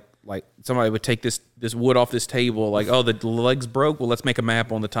somebody would take this wood off this table. Like, oh, the legs broke. Well, let's make a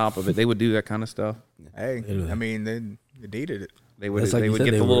map on the top of it. They would do that kind of stuff. Hey, I mean, they needed it. They would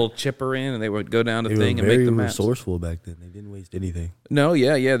get the little chipper in, and they would go down the thing and make the maps. They were resourceful back then. They didn't waste anything. No,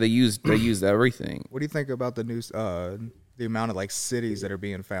 yeah. They used everything. What do you think about the new the amount of like cities that are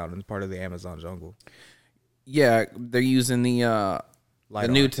being found in part of the Amazon jungle? Yeah, they're using the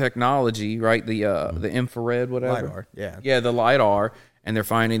new technology, right? The infrared, whatever. LiDAR, yeah, the LiDAR, and they're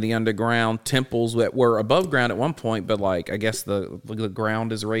finding the underground temples that were above ground at one point, but like I guess the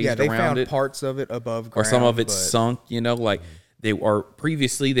ground is raised around it. Yeah, they found parts of it above ground, or some of it's sunk. Like they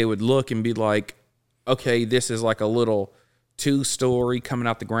would look and be like, okay, this is like a little 2-story coming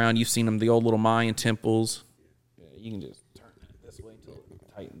out the ground. You've seen them, the old little Mayan temples. Yeah, you can just turn it this way until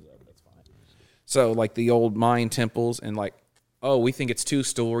it tightens up. That's fine. So like the old Mayan temples, and like, oh, we think it's 2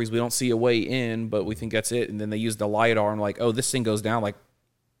 stories. We don't see a way in, but we think that's it. And then they use the LiDAR and like, oh, this thing goes down like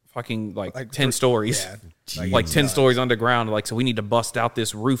fucking like 10 stories. Yeah, Like it's 10 nuts. stories underground. Like, so we need to bust out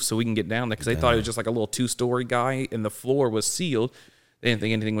this roof so we can get down there because they thought it was just like a little 2-story guy and the floor was sealed. They didn't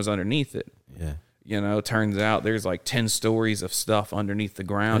think anything was underneath it. Yeah. You know, turns out there's like 10 stories of stuff underneath the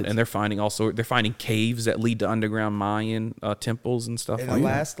ground, and they're finding caves that lead to underground Mayan temples and stuff In like the that.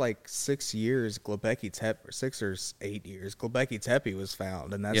 last like 6 years, Göbekli Tepe, or 6 or 8 years, Göbekli Tepe was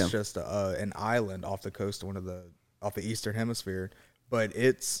found, and that's Yeah. just an island off the coast of off the eastern hemisphere. But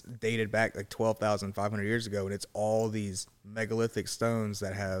it's dated back like 12,500 years ago, and it's all these megalithic stones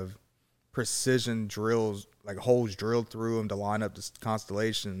that have precision drills, like holes drilled through them to line up the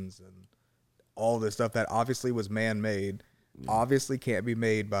constellations and all this stuff that obviously was man-made, obviously can't be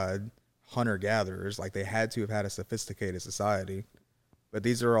made by hunter-gatherers. Like, they had to have had a sophisticated society. But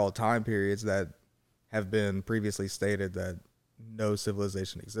these are all time periods that have been previously stated that no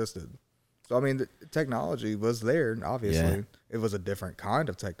civilization existed. So, I mean, the technology was there, obviously. Yeah. It was a different kind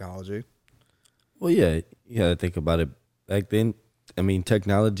of technology. Well, yeah, you gotta think about it. Back then, I mean,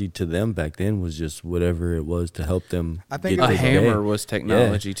 technology to them back then was just whatever it was to help them. I think get it A was through the hammer day. was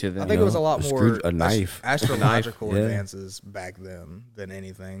technology to them. I think it was a lot a more a knife. astrological yeah. advances back then than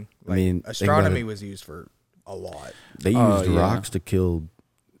anything. I Like, mean, think about astronomy it. was used for a lot. They Oh, used yeah. rocks to kill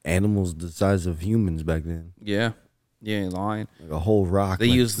animals the size of humans back then. Yeah. You ain't lying. Like a whole rock. They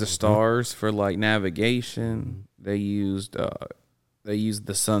like, used the stars for like navigation. They used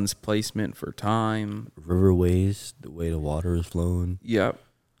the sun's placement for time. riverways, the way the water is flowing. Yep.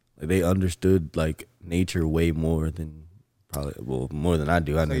 Like they understood like nature way more than more than I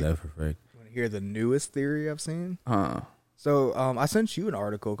do. I know you- that for a fact. Want to hear the newest theory I've seen? Huh. So I sent you an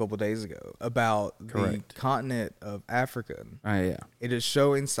article a couple days ago about Correct. the continent of Africa. Oh, yeah. It is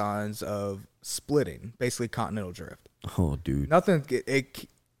showing signs of splitting, basically continental drift. Oh, dude. Nothing.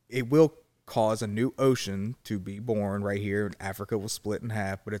 It will cause a new ocean to be born right here. And Africa will split in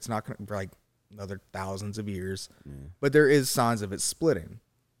half, but it's not going to like another thousands of years. But there is signs of it splitting.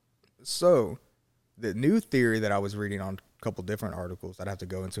 So the new theory that I was reading on a couple different articles, I'd have to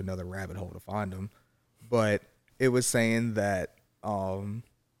go into another rabbit hole to find them, but it was saying that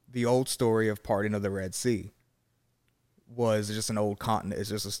the old story of parting of the Red Sea was just an old continent. It's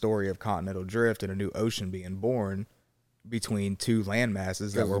just a story of continental drift and a new ocean being born between two land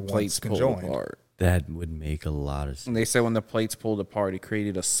masses that were once conjoined. apart. That would make a lot of sense. And they said when the plates pulled apart, it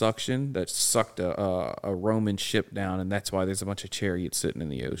created a suction that sucked a Roman ship down, and that's why there's a bunch of chariots sitting in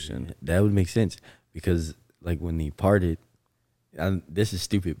the ocean. That would make sense because like when he parted, this is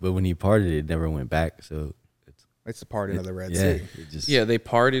stupid, but when he parted, it never went back. So It's the parting of the Red yeah, Sea. it just Yeah, they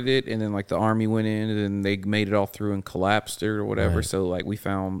parted it, and then like the army went in, and then they made it all through and collapsed it or whatever. Right. So like we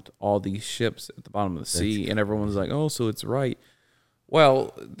found all these ships at the bottom of the sea, and everyone's like, "Oh, so it's right."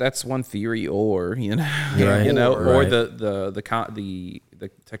 Well, that's one theory, or you know, Right. or Right. the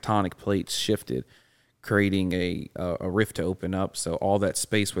tectonic plates shifted, creating a rift to open up. So all that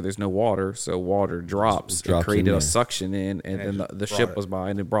space where there's no water, so water drops, drops and created in a there. suction in, and then the just ship brought was by,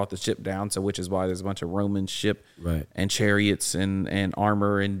 and it brought the ship down. So which is why there's a bunch of Roman ship Right. and chariots and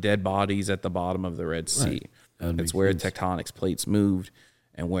armor and dead bodies at the bottom of the Red Sea. That would That's make where sense. tectonics plates moved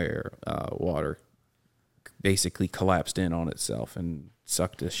and where water basically collapsed in on itself and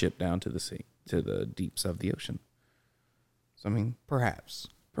sucked the ship down to the sea, to the deeps of the ocean. So, I mean, Perhaps.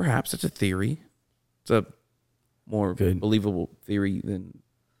 perhaps it's a theory. It's a more Good. believable theory than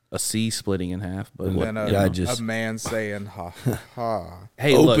a sea splitting in half. But And then Yeah, I just- a man saying, ha, ha.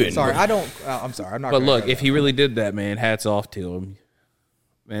 hey, Open. look, Sorry, I don't, I'm sorry, I'm not but gonna look, go if there. he really did that, man, hats off to him.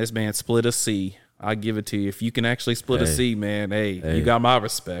 Man, this man split a sea. I give it to you. If you can actually split a Hey. sea, man, hey, Hey. you got my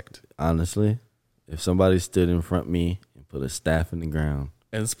respect. honestly, if somebody stood in front of me and put a staff in the ground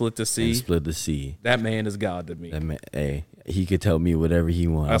And split the sea. and split the sea, That man is God to me. that man, hey, he could tell me whatever he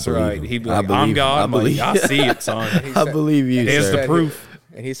wants. That's I believe right. him. He'd be I like, believe I'm him. God. I'm like, believe- I see it, son. I believe you, There's sir. the said proof.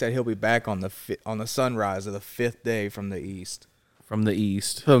 And he said he'll be back on the sunrise of the 5th day from the east. From the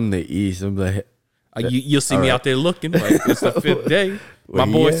east. From the east, I'm like, You'll see me out there looking like it's the 5th day. My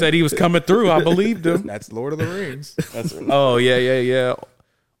Well, boy yeah. said he was coming through. I believed him. That's Lord of the Rings. Oh, yeah.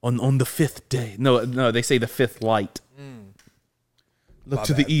 On the 5th day. No, they say the 5th light. Look My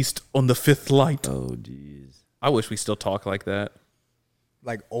to bad. the east on the 5th light. oh, jeez. I wish we still talk like that.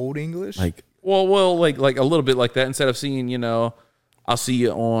 Like Old English? Like, Well, like a little bit like that. Instead of seeing, I'll see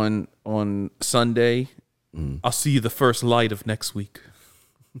you on Sunday. I'll see you the first light of next week.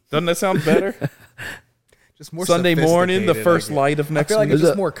 Doesn't that sound better? just more Sunday morning, the sophisticated, first I guess. light of I next feel like week. it's Is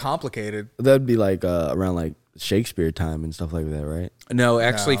just that- more complicated. that'd be like around like Shakespeare time and stuff like that, right? No,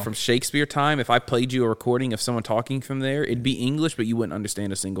 actually, No. from Shakespeare time, if I played you a recording of someone talking from there, it'd be English, but you wouldn't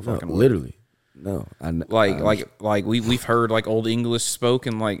understand a single No, fucking word. literally. No, like we've heard like old English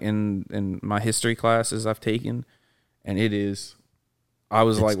spoken like in my history classes I've taken, and it is. I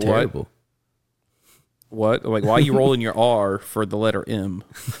was like, terrible. What? Like, why are you rolling your R for the letter M?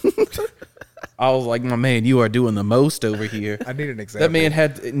 I was like, my man, you are doing the most over here. I need an example. That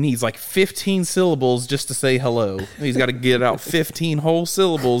man needs like 15 syllables just to say hello. He's got to get out 15 whole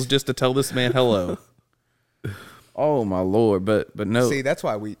syllables just to tell this man hello. Oh my Lord. But no. See, that's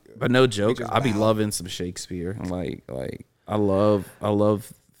why we. But no joke. just I be bow. loving some Shakespeare. Like I love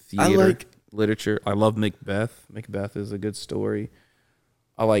theater, literature. I love Macbeth. Macbeth is a good story.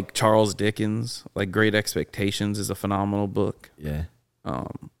 I like Charles Dickens. Like Great Expectations is a phenomenal book. Yeah.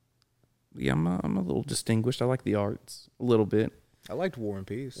 Yeah, I'm a little distinguished. I like the arts a little bit. I liked War and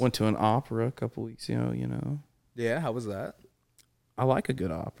Peace. Went to an opera a couple weeks ago, you know. Yeah, how was that? I like a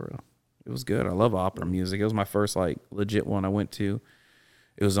good opera. It was good. I love opera music. It was my first like legit one I went to.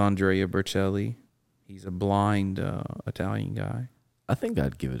 It was Andrea Bocelli. He's a blind Italian guy. I think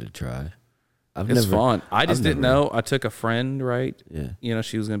I'd give it a try. It's fun. I just didn't know. I took a friend, right? Yeah. You know,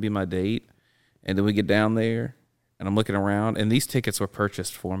 she was going to be my date. And then we get down there, and I'm looking around, and these tickets were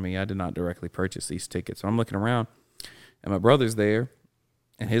purchased for me. I did not directly purchase these tickets. So I'm looking around, and my brother's there,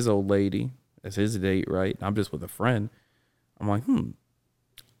 and his old lady is his date, right? I'm just with a friend. I'm like, I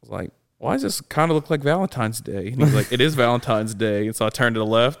was like, why does this kind of look like Valentine's Day? And he's like, it is Valentine's Day. And so I turned to the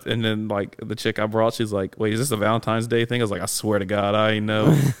left, and then like the chick I brought, she's like, wait, is this a Valentine's Day thing? I was like, I swear to God, I ain't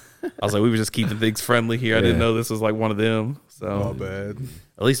know. I was like, we were just keeping things friendly here. I didn't know this was like one of them. So Oh, bad.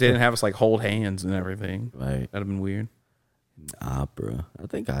 at least they didn't have us like hold hands and everything. Right. That'd have been weird. Opera. I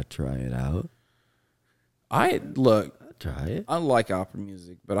think I'd try it out. I'd Try it. I like opera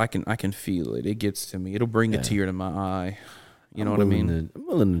music, but I can feel it. It gets to me. It'll bring a tear to my eye. You know what I mean? I'm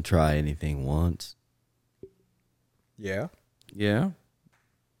willing to try anything once. Yeah. Yeah.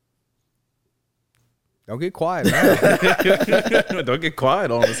 Don't get quiet now. Don't get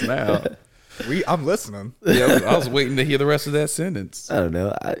quiet on us now. I'm listening. Yeah, I was waiting to hear the rest of that sentence. I don't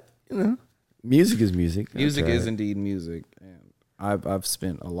know. Music is music. Music is indeed music, and I've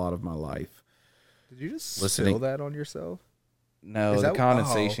spent a lot of my life. Did you just Listening. spill that on yourself? No, Is the that-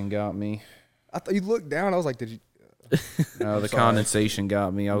 condensation got me. I thought you looked down. I was like, did you? No, the sorry. condensation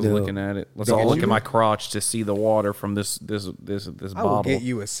got me. I was No. looking at it. Let's Did all look you? at my crotch to see the water from this I will bottle. get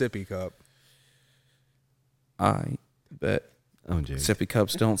you a sippy cup. I bet Oh, Jake. sippy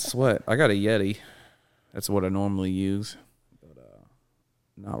cups don't sweat. I got a Yeti. That's what I normally use, but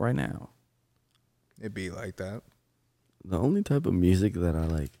not right now. It'd be like that. The only type of music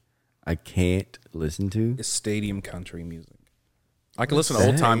that I can't listen to. It's stadium country music. I can listen to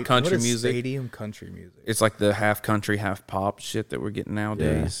old time country What is music. Stadium country music. It's like the half country, half pop shit that we're getting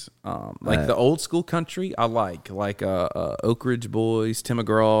nowadays. Like the old school country, I like Oak Ridge Boys, Tim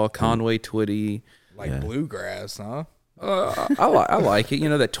McGraw, Conway Twitty. Like bluegrass, huh? I like it, you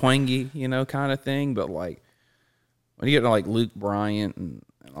know, that twangy, you know, kind of thing. But like when you get to like Luke Bryant and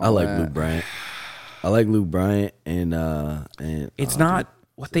all I like that, Luke Bryant. I like Luke Bryant and it's not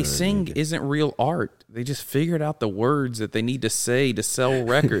what they sing isn't real art. They just figured out the words that they need to say to sell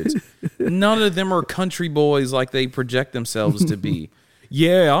records. None of them are country boys like they project themselves to be.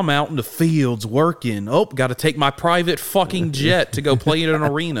 Yeah, I'm out in the fields working. Oh, got to take my private fucking jet to go play in an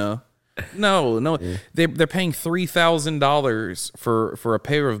arena. No. Yeah. They're paying $3,000 for a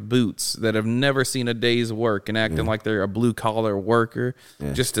pair of boots that have never seen a day's work and acting like they're a blue collar worker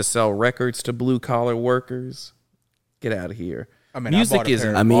just to sell records to blue collar workers. Get out of here. I mean, I music bought a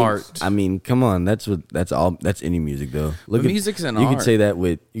isn't pair of- art. I mean, come on. That's any music though. Look, music's an you art. could say that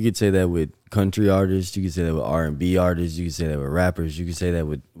with country artists. You could say that with R&B artists. You could say that with rappers. You could say that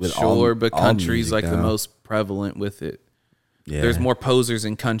with Sure, but all country's music like the now. most prevalent with it. Yeah. There's more posers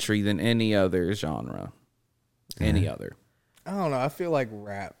in country than any other genre. Any other. I don't know. I feel like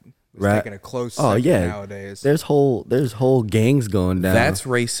rap is Rap- taking a close Oh second yeah. nowadays. There's whole gangs going down. That's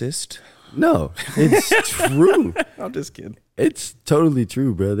racist. no, it's true. I'm just kidding. It's totally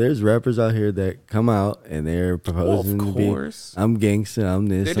true, bro. There's rappers out here that come out and they're proposing to course. be, I'm gangster, I'm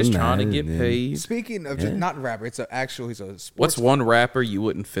this, They're just I'm trying to that, get and then- paid. Speaking of just not rapper, it's he's a sports. What's one rapper you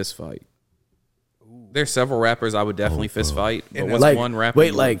wouldn't fist fight? There's several rappers I would definitely fist fight. But what's Like, one rapper?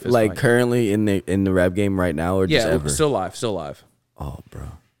 wait, you wouldn't fist like fight? currently in the rap game right now, or just Yeah, ever? still alive. Oh, bro.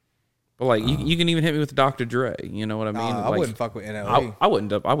 But like you can even hit me with Dr. Dre. You know what I mean? I Like, wouldn't fuck with NLE. I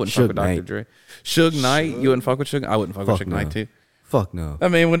wouldn't fuck with Suge Dr. Knight. Dre. Suge Knight, you wouldn't fuck with Suge. I wouldn't fuck with Fuck Suge no. Knight too. Fuck no.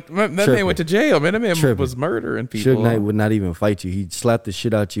 That man went to jail. Man, that man Tripping. was murdering people. Suge Knight would not even fight you. He'd slap the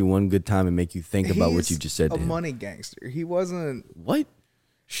shit out you one good time and make you think about what He's you just said to a him. money gangster. He wasn't. What?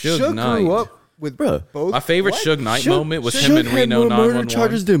 Suge Suge Knight. grew up with Bruh. both. My favorite What? Suge Knight Suge- moment was Suge him in had Reno more murder 911.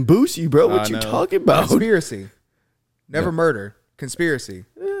 charges than Boosie, bro. What I you know. talking about? Conspiracy. Never murder. Conspiracy.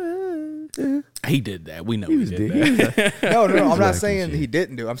 He did that. We know He he, was did dead. that. He was like, No, I'm not whacking saying shit. he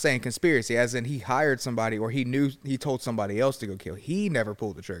didn't do it. I'm saying conspiracy, as in he hired somebody or he told somebody else to go kill. He never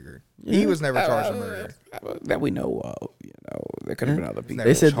pulled the trigger. He was never charged with murder. That we know of. You know, there could have been other He's people.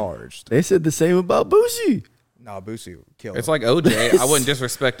 never said- charged. They said the same about Boosie. No, Boosie killed It's him. like OJ. I wouldn't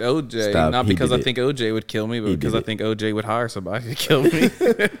disrespect OJ, Stop. not He because did I it. think OJ would kill me, but He because did I it. think OJ would hire somebody to kill me.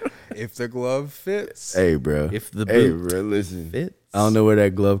 If the glove fits. Hey, bro. If the hey, boot bro, listen. fits. I don't know where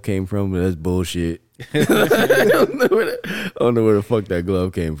that glove came from, but that's bullshit. I don't know where the fuck that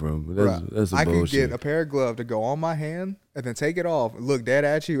glove came from. But Bruh, that's I a could bullshit. get a pair of gloves to go on my hand and then take it off, look dead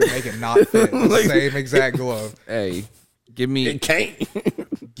at you, and make it not fit. The same exact glove. Hey, give me can't.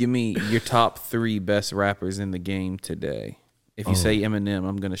 give me your top 3 best rappers in the game today. If you say Eminem,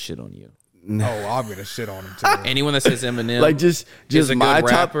 I'm gonna shit on you. Oh, I'm gonna shit on him too. Anyone that says Eminem, Like just is a my good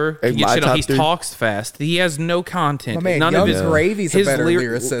top, rapper, like can get my shit on. top He 3. talks fast. He has no content. My man, None Young of his Gravy's a his better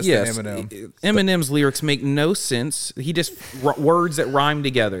lyric- lyricist yes, than Eminem. Eminem's lyrics make no sense. He just words that rhyme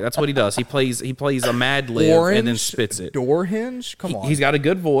together. That's what he does. He plays a Mad Lib and then spits it. Door hinge. Come on. He's got a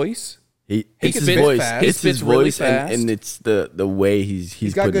good voice. It's can his spit voice. fast. It's He his spits really voice, and fast. it's the way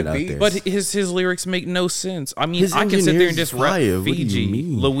he's got putting good it out beats. there. But his lyrics make no sense. I mean, His I can sit there and engineer's just rap fire. What do you Fiji,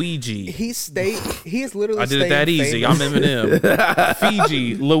 mean? Luigi. He is literally. I did it that easy. I'm Eminem.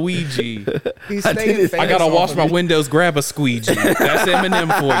 Fiji, Luigi. He's I did staying it. I gotta famous wash off my of- windows, grab a squeegee. That's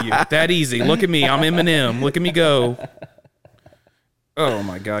Eminem for you. That easy. Look at me. I'm Eminem. Look at me go. Oh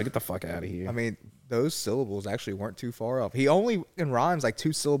my God. Get the fuck out of here. I mean, those syllables actually weren't too far off. He only rhymes like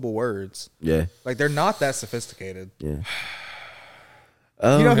 2-syllable words. yeah, Like they're not that sophisticated. yeah.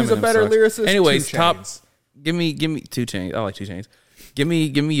 You know who's a Eminem better sucks. lyricist? Anyways, 2 top. Chainz. Give me 2 Chainz. I like 2 Chainz. Give me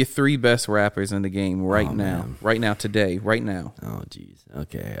your 3 best rappers in the game right now. man. Right now, today. Right now. Oh, jeez.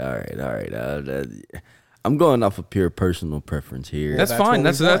 Okay. All right. I'm going off of pure personal preference here. That's that's fine.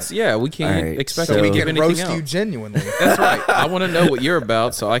 what we that's yeah. We can't All right, expect so- you So to we give can anything roast else. you genuinely. That's right. I want to know what you're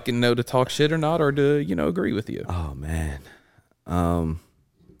about so I can know to talk shit or not, or to agree with you. Oh man.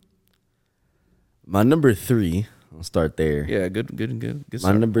 My number 3. I'll start there. Yeah, good. My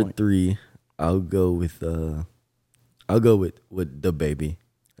starting number point. 3. I'll go with the baby.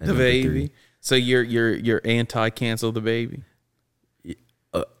 at The number baby. 3. So you're anti-cancel the baby.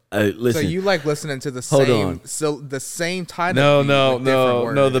 Listen. So you like listening to the Hold same, on. so the same title? No.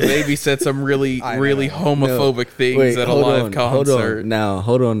 The baby. baby said some really I really know. homophobic things Wait, at a hold live on, concert.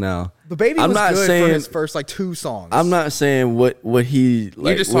 Hold on now. The baby I'm was not good saying- for his first like 2 songs. I'm not saying what he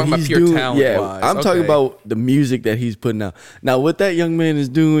like. just what talking about he's pure doing. talent Yeah, wise. I'm talking Okay. about the music that he's putting out. Now, what that young man is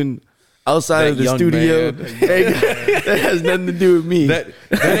doing outside That of the young studio, man. that has nothing to do with me. That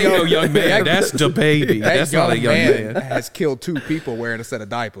ain't no young man. That's the baby. That That's not a young man. has killed 2 people wearing a set of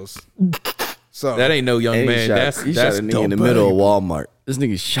diapers. So That ain't no young And man. he shot a nigga in the middle of Walmart. This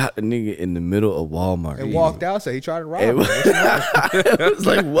nigga shot a nigga in the middle of Walmart. and walked out. So he tried to rob It him. was, it was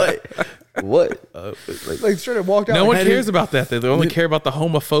like what? What? Like straight up walked out. No like, one "Hey, cares about that. They only care about the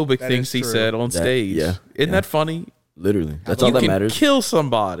homophobic That things is he true. said on stage. yeah, Isn't that funny? Literally, that's You all that can matters. kill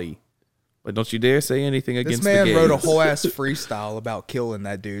somebody, but don't you dare say anything This against man the wrote a gays. whole ass freestyle about killing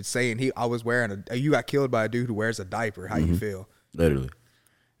that dude, saying I was wearing you got killed by a dude who wears a diaper. How you feel? Literally.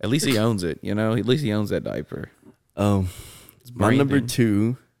 At least he owns it, you know. At least he owns that diaper. My number branding.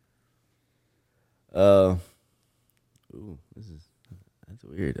 2. That's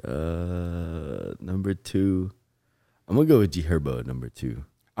weird. Number 2. I'm gonna go with G Herbo at number 2.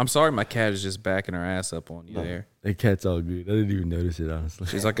 I'm sorry, my cat is just backing her ass up on you there. That cat's all good. I didn't even notice it, honestly.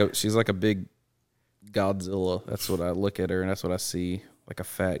 She's like a big Godzilla. That's what I look at her, and that's what I see, like a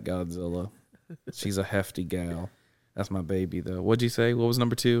fat Godzilla. She's a hefty gal. That's my baby, though. What'd you say? What was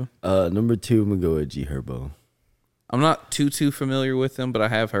number 2? Number 2, I'm gonna go with G Herbo. I'm not too familiar with him, but I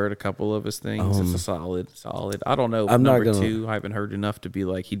have heard a couple of his things. It's a solid. I don't know. I'm not number gonna- 2. I haven't heard enough to be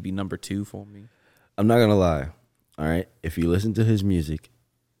like he'd be number 2 for me. I'm not gonna lie. All right, if you listen to his music,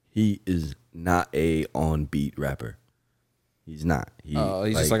 he is not a on beat rapper. He's not. He's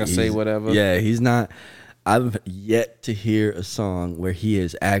just like a say whatever. Yeah, he's not. I've yet to hear a song where he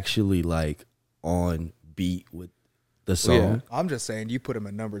is actually like on beat with the song. yeah. I'm just saying you put him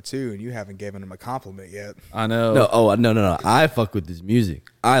at number 2 and you haven't given him a compliment yet. I know. No. I fuck with his music.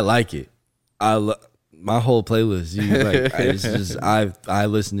 I like it. My whole playlist. It's just I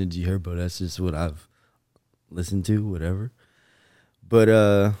listen to G Herbo. That's just what I've listened to. Whatever. But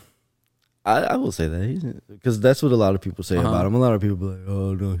I will say that because that's what a lot of people say about him. A lot of people are like,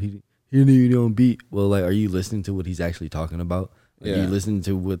 oh no, he didn't even on beat. Well, like, are you listening to what he's actually talking about? Like, Yeah. you listen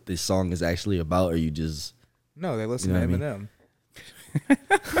to what this song is actually about, or you just No, they listen You know to what I mean?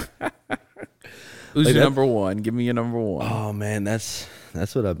 Eminem. Who's Like your that- number one? Give me your number one. oh man, that's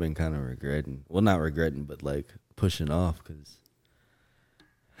what I've been kind of regretting. Well, not regretting, but like pushing off because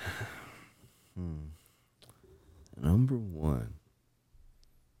number one,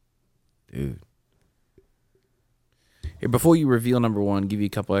 dude. Here, before you reveal number one, give you a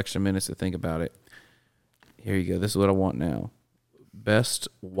couple extra minutes to think about it. Here you go. This is what I want now. Best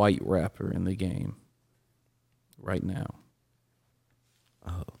white rapper in the game right now.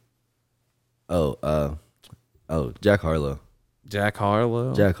 Jack Harlow. Jack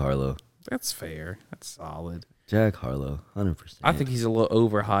Harlow. Jack Harlow. That's fair. That's solid. Jack Harlow, 100%. I think he's a little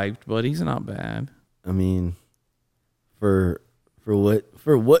overhyped, but he's not bad. I mean, for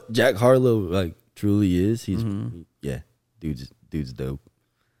what Jack Harlow like truly is, he's yeah, dude's dope.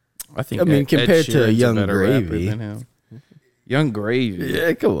 I think. I mean, Ed compared to Sheeran's a Young better rapper Gravy. than him. Young Gravy.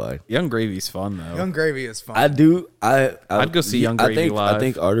 Yeah, come on. Young Gravy's fun though. Young Gravy is fun. I'd go see Young Gravy live. I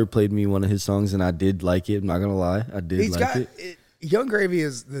think Arter played me one of his songs, and I did like it. I'm not gonna lie, I did He's like got it. Young Gravy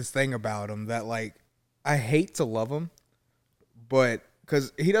is this thing about him that like I hate to love him, but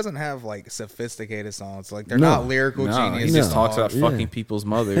because he doesn't have like sophisticated songs, like they're No. not lyrical No, genius. he just No. talks about Yeah. fucking people's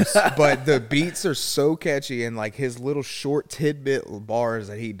mothers. But the beats are so catchy, and like his little short tidbit bars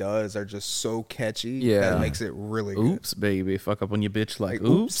that he does are just so catchy. Yeah. that makes it really good. Oops, baby, fuck up on your bitch like,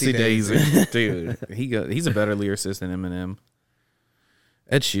 Like, oopsie oopsie daisy, daisy. dude. He's a better lyricist than Eminem.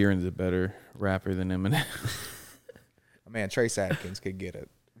 Ed Sheeran's a better rapper than Eminem. Man, Trace Adkins could get it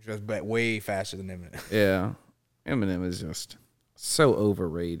just but way faster than Eminem. Yeah, Eminem is just so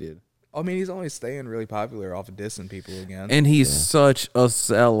overrated, I mean, he's only staying really popular off of dissing people again. and he's such a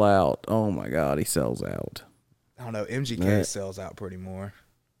sellout. Oh my god, he sells out. I don't know. MGK That- sells out pretty more.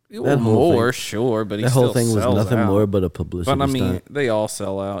 Well, whole more, thing- sure, but he That still whole thing was sells nothing out. more but a publicity But I mean, stunt. they all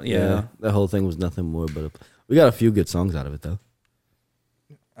sell out. Yeah. That whole thing was nothing more but we got a few good songs out of it though.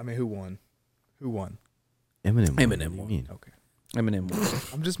 I mean, who won? Who won? Eminem. Eminem What do you won. mean? Okay, Eminem won.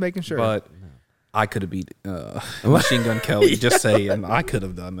 I'm just making sure. But I could have beat Machine Gun Kelly. Just saying, I could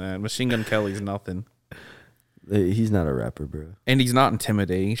have done that. Machine Gun Kelly's nothing, He's not a rapper, bro. and he's not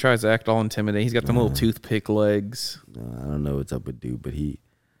intimidating. He tries to act all intimidating. He's got them little toothpick legs. No, I don't know what's up with dude, but he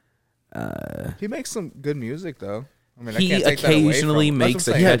he makes some good music, though. I mean, I He can't take that away occasionally from him. That's makes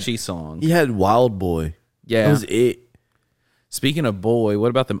a what I'm saying. catchy song. he had Wild Boy. Yeah. That was it. Speaking of boy, what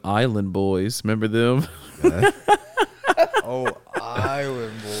about them Island Boys? Remember them? Oh,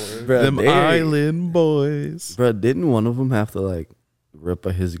 Island Boy. Bro, Them Island Boys. Bro, didn't one of them have to like rip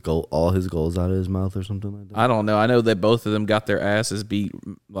all his goals out of his mouth or something like that? I don't know. I know that both of them got their asses beat.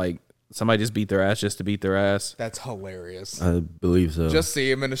 Like somebody just beat their ass just to beat their ass. That's hilarious. I believe so. Just see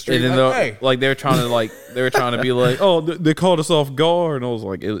him in the street. And then Like, they're- hey, like they were trying to be like, oh, they caught us off guard, and I was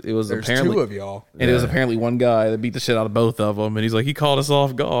like, it was there's apparently two of y'all. And it was apparently one guy that beat the shit out of both of them. And he's like, he caught us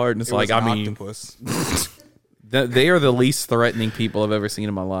off guard. And it's It was like, an I mean, octopus. they are the least threatening people I've ever seen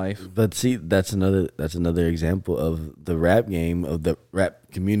in my life. But see, that's another example of the rap game, of the rap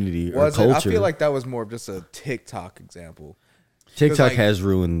community or Was it? culture. I feel like that was more of just a TikTok example. TikTok like, has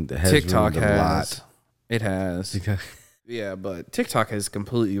ruined TikTok ruined a has. lot. It has. Yeah, but TikTok has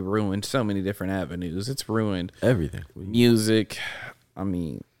completely ruined so many different avenues. It's ruined Everything. music. I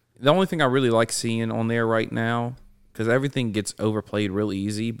mean, the only thing I really like seeing on there right now, because everything gets overplayed real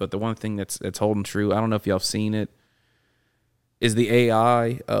easy, but the one thing that's holding true, I don't know if y'all have seen it, is the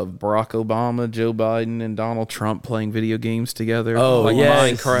AI of Barack Obama, Joe Biden, and Donald Trump playing video games together. Oh, like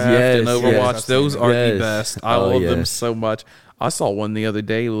yes, Minecraft and yes, Overwatch. yes. Those are the Yes. best. I Oh, love them yes. so much. I saw one the other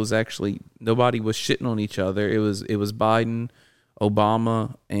day. It was actually nobody was shitting on each other. It was Biden,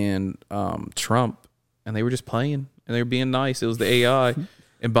 Obama, and Trump, and they were just playing and they were being nice. It was the AI.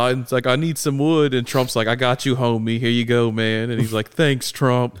 And Biden's like, I need some wood. And Trump's like, I got you, homie. Here you go, man. And he's like, thanks,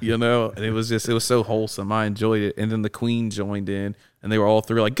 Trump. You know, and it was so wholesome. I enjoyed it. And then the Queen joined in and they were all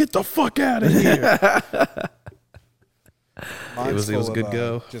three like, get the fuck out of here. Mine's was full good of,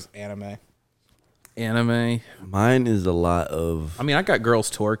 go. Just anime. Anime. Mine is a lot of. I mean, I got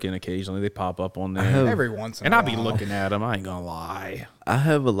girls twerking occasionally. They pop up on there. Every once in And a I while. be looking at them. I ain't gonna lie. I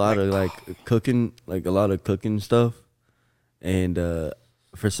have a lot of like cooking, like a lot of cooking stuff, and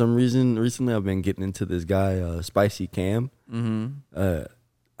for some reason recently I've been getting into this guy, Spicy Cam. I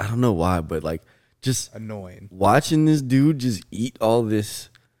don't know why, but like just Annoying. watching this dude just eat all this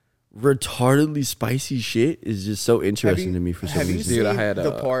retardedly spicy shit is just so interesting to me for some have you reason. Dude, seen I had,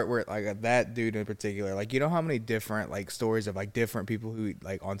 the part where like that dude in particular, like you know how many different like stories of like different people who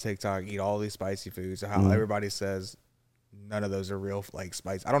like on TikTok eat all these spicy foods, and how everybody says none of those are real like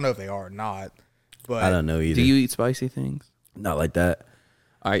spicy. I don't know if they are or not, but I don't know either. Do you eat spicy things? Not like that.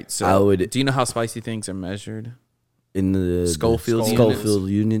 All right, so I would- do you know how spicy things are measured? In the Schofield Schofield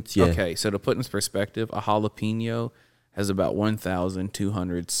units, yeah. Okay, so to put in perspective, a jalapeno has about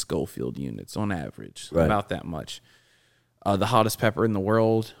 1,200 Schofield units on average, Right. about that much. The hottest pepper in the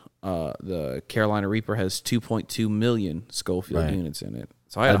world, the Carolina Reaper, has 2.2 million Schofield Right. units in it.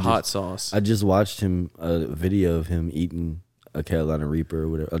 So I had a hot sauce. I just watched a video of him eating a Carolina Reaper or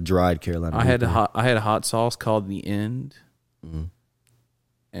whatever, a dried Carolina Reaper. I had a hot sauce called The End, Mm-hmm.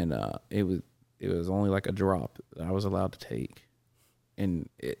 and it was only like a drop that I was allowed to take. And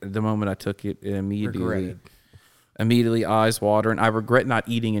the moment I took it, it immediately eyes watering. I regret not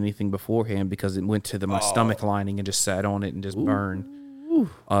eating anything beforehand because it went to my stomach lining and just sat on it and just burned.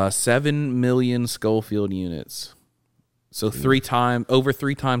 7 million Schofield units. So over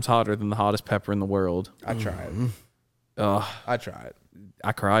three times hotter than the hottest pepper in the world. I tried. I tried.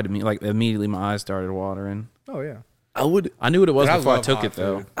 I cried. Immediately my eyes started watering. Oh yeah. I knew what it was And I before I love took hot it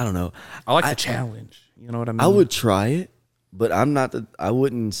though. food. I don't know. I like the challenge. You know what I mean? I would try it, but I'm not. I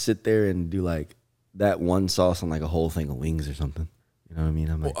wouldn't sit there and do like that one sauce on like a whole thing of wings or something. You know what I mean?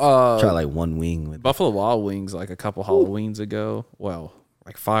 I'm like try like one wing with Buffalo Wild Wings like a couple Halloweens ago. Well,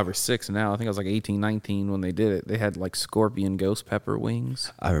 like 5 or 6 now. I think I was like 18, 19 when they did it. They had like scorpion ghost pepper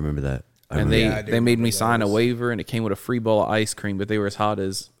wings. I remember that. And they made me sign a waiver, and it came with a free bowl of ice cream, but they were as hot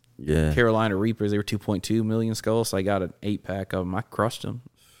as Carolina Reapers. They were 2.2 million skulls, so I got an 8-pack of them. I crushed them.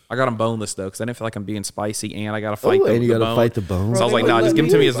 I got them boneless, though, because I didn't feel like I'm being spicy, and I got to fight the and you got to bone. fight the bone. So I was like, nah, just give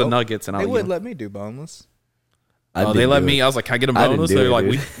them to me as the nuggets, and They I'll eat wouldn't them. let me do boneless. They let me. I was like, can I get them I didn't boneless? do They're it, like,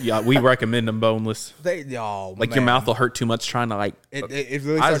 dude. we recommend them boneless. Like Your mouth will hurt too much trying to like. It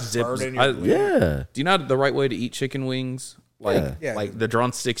really I starts zip- burning I- your lip. Yeah. Do you know the right way to eat chicken wings? Like, Yeah. like the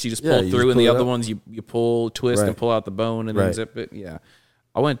drumsticks, you just Yeah, pull you through, just and the pull it other up. ones you pull, twist, Right. and pull out the bone, and then Right. zip it. Yeah,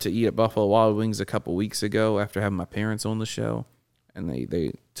 I went to eat at Buffalo Wild Wings a couple weeks ago after having my parents on the show, and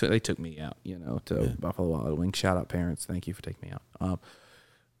they took me out, to Buffalo Wild Wings. Shout out parents, thank you for taking me out.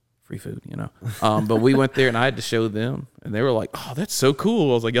 Free food, but we went there, and I had to show them, and they were like, "Oh, that's so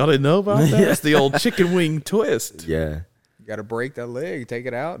cool." I was like, "Y'all didn't know about that? It's the old chicken wing twist." Yeah. You got to break that leg, take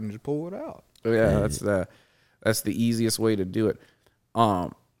it out, and just pull it out. Yeah, that's the easiest way to do it.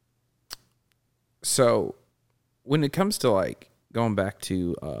 So when it comes to like going back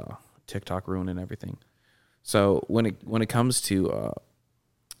to TikTok ruining everything, so when it comes to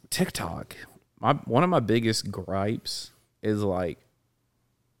TikTok, one of my biggest gripes is like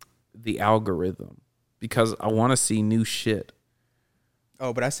the algorithm, because I want to see new shit.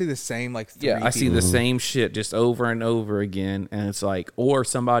 Oh, but I see the same like three Yeah, I see people. the same shit just over and over again, and it's like, or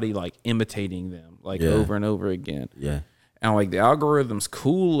somebody like imitating them like Yeah. over and over again. Yeah. And like the algorithm's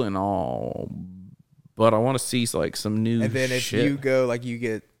cool and all, but I want to see like some new And then if shit. you go, like, you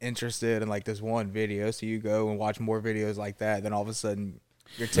get interested in like this one video, so you go and watch more videos like that, then all of a sudden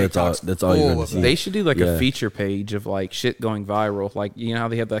your TikTok's That's all you're full gonna of see. them. They should do like a Yeah. feature page of like shit going viral. Like, you know how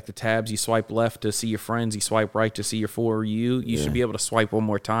they have like the tabs, you swipe left to see your friends, you swipe right to see your For You. You should be able to swipe one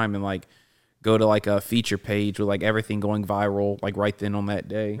more time and like go to like a feature page with like everything going viral like right then on that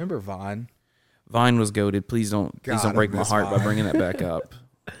day. Remember Vine? Vine was goated. Please don't God, I break my miss heart by Vine. bringing that back up.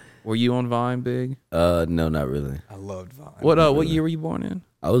 Were you on Vine, Big? No, not really. I loved Vine. What year were you born in?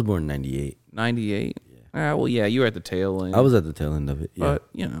 I was born in 98. 98. Yeah. Well, yeah, you were at the tail end. I was at the tail end of it. Yeah.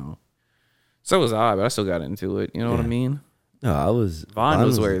 But so was I. But I still got into it. You know what I Yeah. mean? No, I was. Vine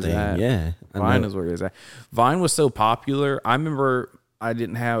was where the it's thing. at. Yeah. I Vine know. is where it's at. Vine was so popular. I remember I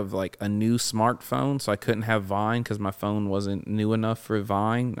didn't have like a new smartphone, so I couldn't have Vine because my phone wasn't new enough for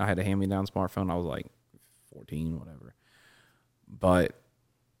Vine. I had a hand-me-down smartphone. I was like 14, whatever. But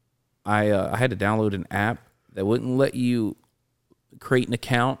I had to download an app that wouldn't let you create an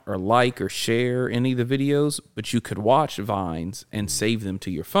account or like or share any of the videos, but you could watch Vines and save them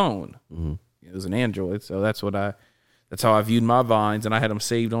to your phone. Mm-hmm. It was an Android, so that's how I viewed my Vines, and I had them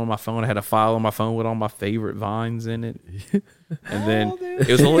saved on my phone. I had a file on my phone with all my favorite Vines in it, and then it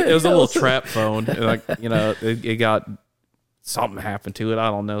was a little trap phone. And like, it got something happened to it. I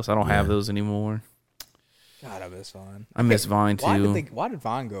don't know, so I don't have those anymore. God, I miss Vine. I miss Vine too Why did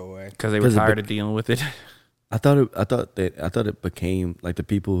Vine go away? because they were 'Cause it tired be- of dealing with it. I thought it became like the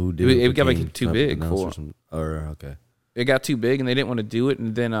people who did It got became too something big else for- or something. Or okay. It got too big, and they didn't want to do it.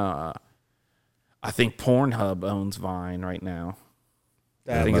 And then I think Pornhub owns Vine right now.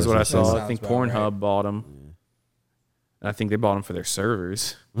 I think is what I saw. I think Pornhub bought them, and I think they bought them for their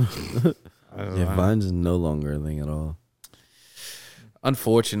servers. Yeah, Vine's no longer a thing at all.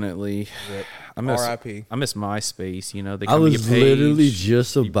 Unfortunately, I miss R.I.P. MySpace. They I come to your was page. literally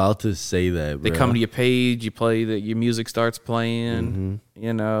just about to say that. They bro. come to your page. You play your music starts playing.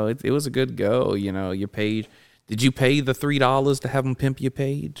 It was a good go. Your page Did you pay the $3 to have them pimp your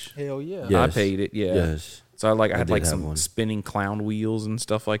page? Hell yeah. Yes. I paid it. Yeah. Yes. So I had did like have some one. spinning clown wheels and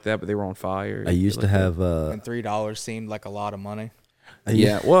stuff like that, but they were on fire. I used to have And $3 seemed like a lot of money.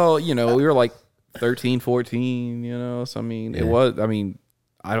 Yeah. Well, we were like 13, 14, So I mean, it Yeah. was. I mean,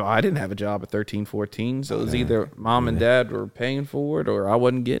 I didn't have a job at 13, 14, so it was either mom and dad were paying for it or I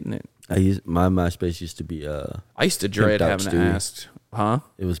wasn't getting it. My MySpace used to be I used to dread Pimped out having to Stewie. ask, huh?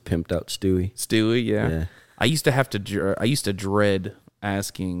 it was pimped out Stewie. Stewie, yeah. Yeah. I used to dread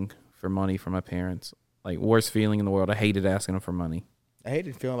asking for money from my parents. Like, worst feeling in the world. I hated asking them for money. I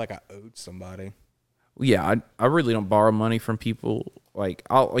hated feeling like I owed somebody. Yeah, I really don't borrow money from people. Like,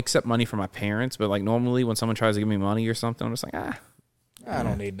 I'll accept money from my parents, but like normally when someone tries to give me money or something, I'm just like, I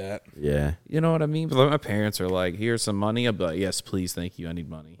don't need that. Yeah. you know what I mean? But like, my parents are like, here's some money. I'll be like, yes, please, thank you. I need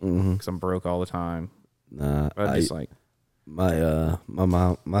money because I'm broke all the time. Nah. But I'm just like, My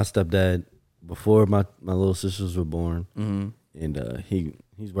mom, my stepdad, before my little sisters were born, and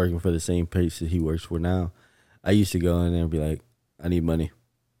he's working for the same place that he works for now. I used to go in there and be like, I need money.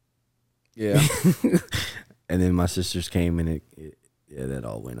 yeah. And then my sisters came and that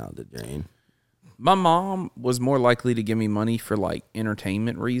all went out the drain. My mom was more likely to give me money for like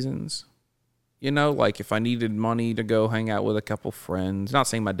entertainment reasons. Like if I needed money to go hang out with a couple friends, not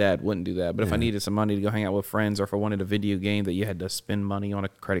saying my dad wouldn't do that, but if I needed some money to go hang out with friends, or if I wanted a video game that you had to spend money on a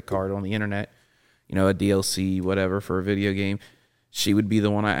credit card on the internet, a DLC, whatever, for a video game, she would be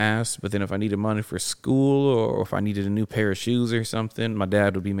the one I asked. But then if I needed money for school or if I needed a new pair of shoes or something, my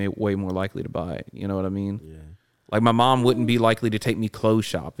dad would be way more likely to buy it. You know what I mean? Yeah. Like my mom wouldn't be likely to take me clothes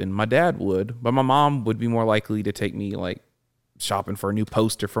shopping. My dad would, but my mom would be more likely to take me like shopping for a new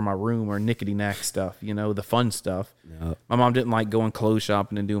poster for my room or nickety knack stuff, the fun stuff. Yep. My mom didn't like going clothes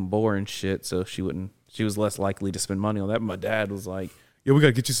shopping and doing boring shit, so she was less likely to spend money on that. But my dad was like, yeah, we got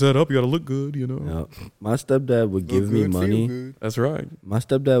to get you set up. You got to look good, Yep. My stepdad would give me money. That's right. My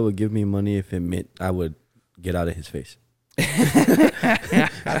stepdad would give me money if it meant I would get out of his face.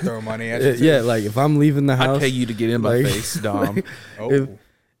 I throw money at you. Yeah, like if I'm leaving the house, I'd pay you to get in my like- face, Dom. Oh.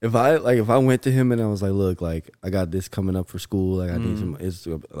 if I went to him and I was like, look, like I got this coming up for school, like I need some, it's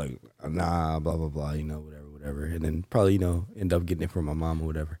like nah, blah blah blah, whatever, and then probably end up getting it from my mom or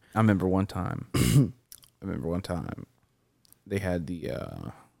whatever. I remember one time. They had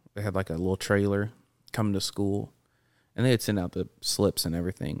like a little trailer coming to school, and they had sent out the slips and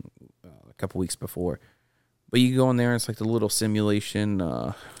everything a couple weeks before. But you go in there, and it's like the little simulation.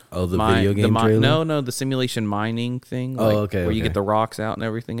 Video game trailer? No, the simulation mining thing. Like, okay, where you okay. get the rocks out and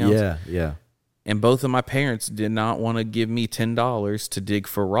everything else. Yeah. And both of my parents did not want to give me $10 to dig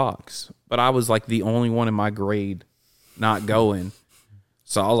for rocks. But I was like the only one in my grade not going.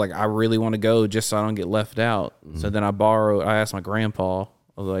 So I was like, I really want to go just so I don't get left out. So then I asked my grandpa,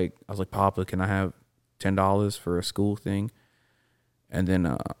 I was like, Papa, can I have $10 for a school thing? And then,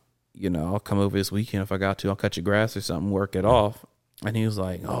 I'll come over this weekend if I got to. I'll cut your grass or something, work it off. And he was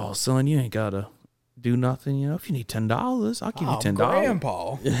like, oh, son, you ain't got to do nothing. If you need $10, I'll give you $10.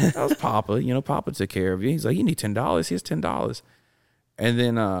 Grandpa. That was Papa. Papa took care of you. He's like, you need $10. Here's $10. And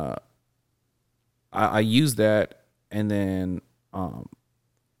then I used that. And then I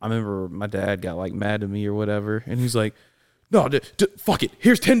remember my dad got like mad at me or whatever. And he's like, no, fuck it.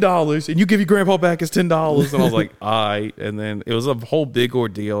 Here's $10, and you give your grandpa back his $10. And I was like, all right. And then it was a whole big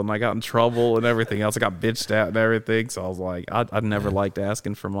ordeal, and I got in trouble and everything else. I got bitched at and everything. So I was like, I never liked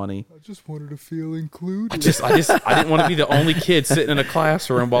asking for money. I just wanted to feel included. I didn't want to be the only kid sitting in a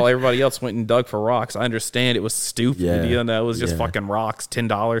classroom while everybody else went and dug for rocks. I understand it was stupid. Yeah. It was just fucking rocks,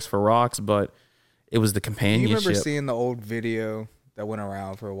 $10 for rocks, but it was the Do you companionship. remember seeing the old video that went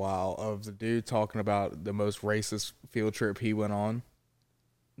around for a while of the dude talking about the most racist field trip he went on?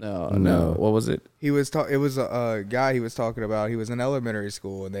 No. What was it? It was a guy he was talking about. He was in elementary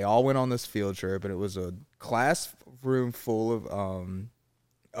school, and they all went on this field trip, and it was a classroom full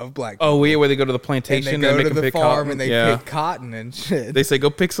of black people. Oh, yeah, where they go to the And plantation they go make to them the pick farm cotton. and they Yeah. pick cotton and shit. They say go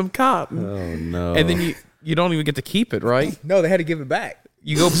pick some cotton, Oh no. and then you don't even get to keep it, right? No, they had to give it back.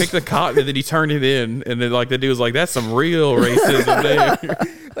 You go pick the cotton, and then you turn it in, and then like the dude was like, "That's some real racism there."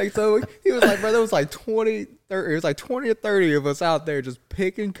 Like, so he was like, bro, there was like 20 or 30 of us out there just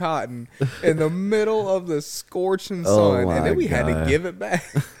picking cotton in the middle of the scorching Oh, sun, my and then we had to God. give it back.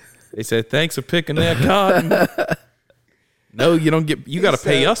 They said, "Thanks for picking that cotton." No, you don't get. You got to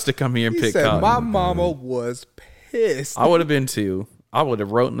pay us to come here and He pick said, cotton. my mama was pissed. I would have been too. I would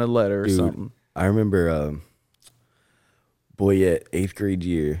have written a letter or Dude, something. I remember, at 8th grade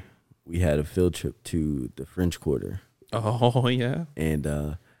year, we had a field trip to the French Quarter, Oh yeah, and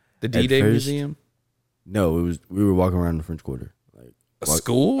the at D-Day first- Museum. No, we were walking around the French Quarter, like A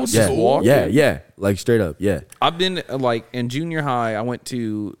school? Yeah, Just walking? yeah, like straight up, yeah. I've been like in junior high. I went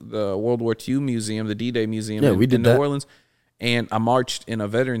to the World War II Museum, the D-Day Museum Yeah, we did in New that. Orleans, and I marched in a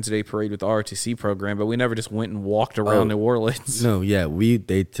Veterans Day parade with the ROTC program. But we never just went and walked around New Orleans. No, yeah,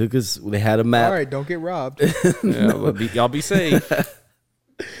 they took us. They had a map. All right, don't get robbed. Yeah, but y'all be safe.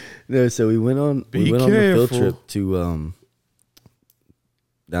 No, so we went on the field trip to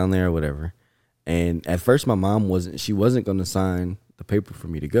down there or whatever. And at first my mom wasn't going to sign the paper for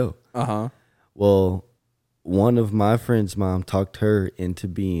me to go. Uh-huh. Well, one of my friend's mom talked her into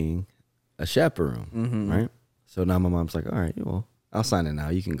being a chaperone, right? So now my mom's like, all right, well, I'll sign it now.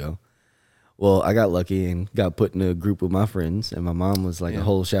 You can go. Well, I got lucky and got put in a group with my friends, and my mom was like a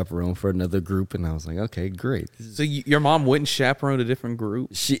whole chaperone for another group, and I was like, okay, great. So your mom wouldn't chaperone a different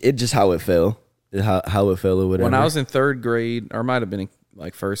group? It just how it fell, how it fell or whatever. When I was in third grade, or it might have been in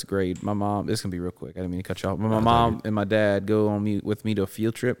like first grade, my mom, this can be real quick, I didn't mean to cut you off, but my mom and my dad go on with me to a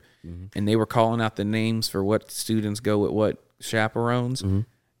field trip, and they were calling out the names for what students go with what chaperones,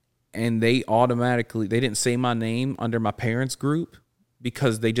 and they didn't say my name under my parents' group,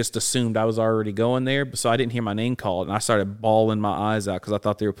 because they just assumed I was already going there. So I didn't hear my name called, and I started bawling my eyes out because I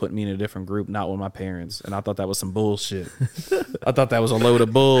thought they were putting me in a different group, not with my parents. And I thought that was some bullshit. I thought that was a load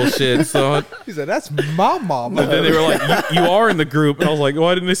of bullshit. So He said, "That's my mom." and then they were like, you are in the group. And I was like,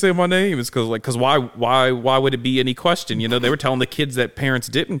 why didn't they say my name? It's because why would it be any question? You know, they were telling the kids that parents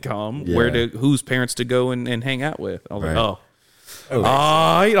didn't come, whose parents to go and hang out with. I was like, all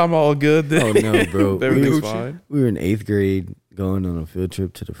right, I'm all good then. Oh no, bro. Everything's fine. We were in 8th grade going on a field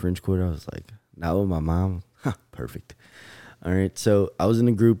trip to the French Quarter. I was like, not with my mom. Perfect. All right. So I was in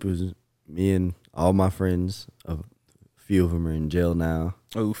a group. It was me and all my friends. A few of them are in jail now.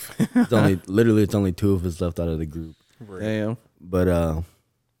 Oof. It's only 2 of us left out of the group. Damn. But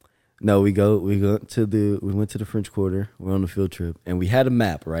no, we went to the French Quarter. We're on the field trip, and we had a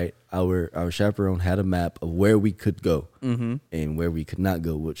map, right? Our chaperone had a map of where we could go and where we could not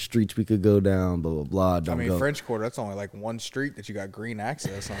go, what streets we could go down, blah blah blah. Don't go. French Quarter, that's only like one street that you got green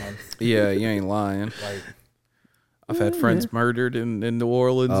access on. Yeah, you ain't lying. Like, I've had friends murdered in New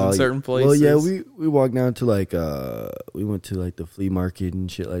Orleans in certain places. Well, yeah, we walked down to we went to like the flea market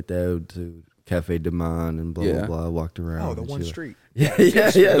and shit like that, to Cafe de Monde and blah blah blah. Walked around. the one street. Yeah.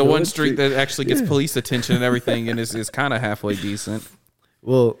 The one street that actually gets police attention and everything, and is kind of halfway decent.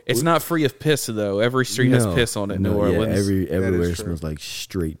 Well, It's not free of piss though. Every street has piss on it in New Orleans. Everywhere smells like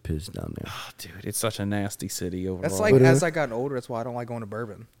straight piss down there. Oh, dude, it's such a nasty city overall. That's like, as I got older, that's why I don't like going to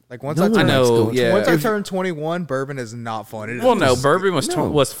Bourbon. Like once No I one turned, likes know, going- yeah. once I turned 21, Bourbon is not fun. It is Well, no, just- Bourbon was No.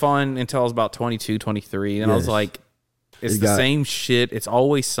 was fun until I was about 22, 23, and I was Yes. like, it's It the got- same shit. It's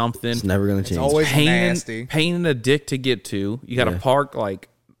always something. It's never gonna change. always pain nasty. in the dick to get to. You got to park like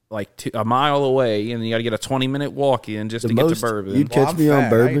a mile away, and you got to get a 20-minute walk in just to get to Bourbon. You'd Well, catch I'm me on fat. I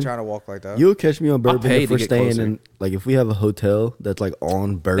Bourbon. ain't trying to walk like that. You'll catch me on Bourbon pay if to we're get staying closer. in, like, if we have a hotel that's like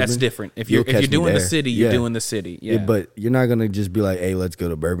on Bourbon. That's different. If you'll you're catch me doing the there. city, you're Yeah. doing the city. Yeah, But you're not gonna just be like, "Hey, let's go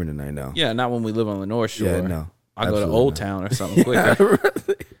to Bourbon tonight." No. yeah, not when we live on the North Shore. Yeah, no. I go to Absolutely Old not. Town or something quicker.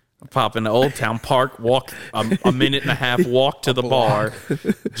 Pop into Old Town Park, walk a minute and a half, walk to the bar,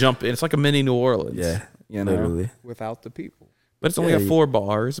 jump in. It's like a mini New Orleans. Yeah. you know. Literally. without the people. But it's only Yeah, got 4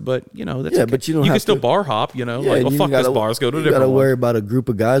 bars. But you know, that's Yeah, okay. but you don't can have still to- bar hop. You know, Yeah, like and well, you fuck gotta- this bar. Let's go to a You different gotta one. worry about a group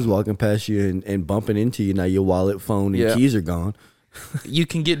of guys walking past you and bumping into you. Now your wallet, phone, and Yeah. keys are gone. You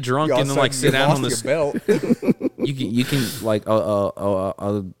can get drunk Y'all and then like suddenly sit down on lost the. your belt. You can like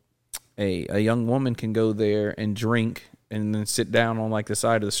a young woman can go there and drink and then sit down on like the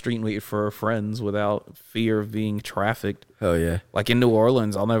side of the street and wait for her friends without fear of being trafficked. Hell yeah. Like in New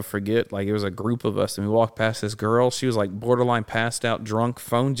Orleans, I'll never forget. Like it was a group of us, and we walked past this girl. She was like borderline passed out, drunk,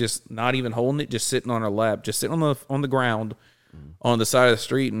 phone just not even holding it, just sitting on her lap, just sitting on the ground on the side of the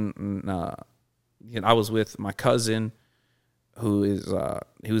street. And you know, I was with my cousin, who is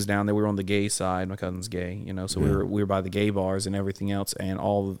he was down there. We were on the gay side. My cousin's gay, you know, so we were by the gay bars and everything else. And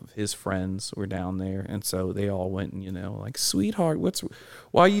all of his friends were down there, and so they all went and, you know, like, sweetheart,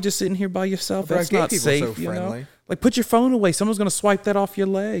 why are you just sitting here by yourself? Bro, That's gay not people safe, so you know. friendly. Like, put your phone away. Someone's gonna swipe that off your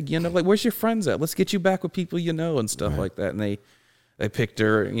leg, you know. Like, where's your friends at? Let's get you back with people you know and stuff like that. And they picked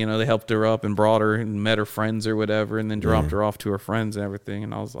her, you know, they helped her up and brought her and met her friends or whatever, and then dropped her off to her friends and everything.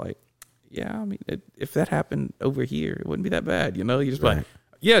 And I was like, yeah, I mean, if that happened over here, it wouldn't be that bad, you know. You just like,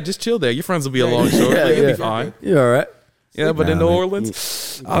 yeah, just chill there. Your friends will be along short. Yeah, You'll yeah. be fine. You all right? Yeah, but in New Nah,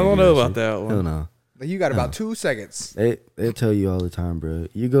 Orleans, I don't know about that Hell one. no. Like, you got about 2 seconds. They tell you all the time, bro.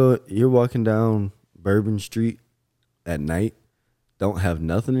 You're walking down Bourbon Street at night, don't have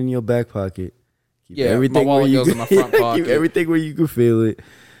nothing in your back pocket. Keep Yeah, my wallet goes in my front pocket. Keep everything where you can feel it.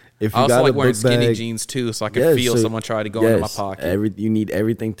 If I you also got like a wearing book skinny bag, jeans too, so I can feel someone try to go into my pocket. You need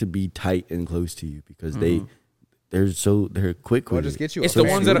everything to be tight and close to you because they're quick Well, with just it. get you. It's a the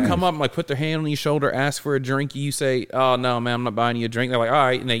fanny ones that pack. come up and like put their hand on your shoulder, ask for a drink. You say, "Oh no, man, I'm not buying you a drink." They're like, "All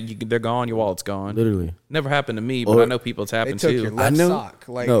right," and they're gone. Your wallet's gone. Literally. Never happened to me, but Or I know people it's They happened took to. your left sock.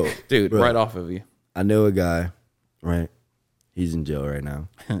 Like, no, Dude, bro, right off of you. I know a guy, right? He's in jail right now.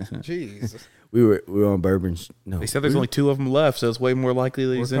 jeez. We were on Bourbon. No, They said there's only 2 of them left, so it's way more likely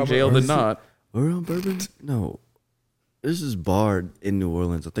that he's in jail than not. we were on Bourbon. No, this is bar in New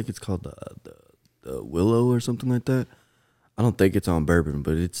Orleans. I think it's called the Willow or something like that. I don't think it's on Bourbon,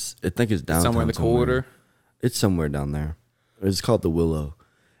 but I think it's downtown Somewhere in the corridor. It's somewhere down there. It's called the Willow,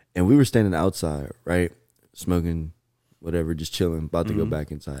 and we were standing outside, right, smoking, whatever, just chilling, about to go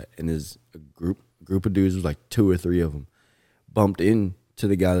back inside, and there's a group of dudes, was like 2 or 3 of them, bumped into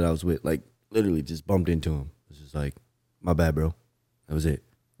the guy that I was with, like literally just bumped into him. It was just like, my bad, bro. That was it,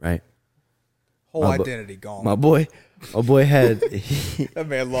 right? Whole My identity gone. My boy had That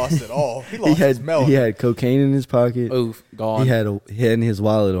man lost it all. He he lost his had melon. he had cocaine in his pocket. Oof, gone. He had his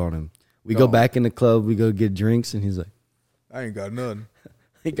wallet on him. We go Gone. back in the club. We go get drinks, and he's like, I ain't got none.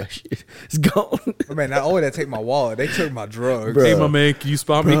 "He got shit. It's gone." But man, not only did they take my wallet, they took my drugs. Bro. Hey, my man, can you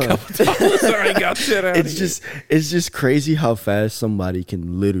spot me a couple times? I ain't got shit out It's just crazy how fast somebody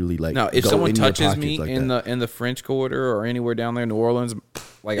can literally like. No, if go someone in your touches pockets me like in that. the French Quarter or anywhere down there in New Orleans,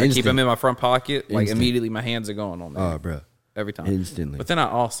 like I keep Instant. them in my front pocket, like Instant. immediately my hands are going on there Oh, bro, every time. instantly. But then I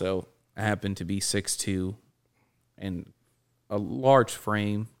also happen to be 6'2" and a large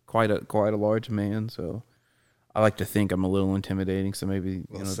frame, quite a large man. So I like to think I'm a little intimidating. So maybe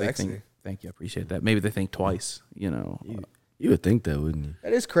they sexy. think. Thank you, I appreciate that. Maybe they think twice. You would think that, wouldn't you?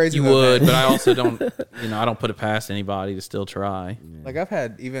 That is crazy. You though, would, man. but I also don't. I don't put it past anybody to still try. Like I've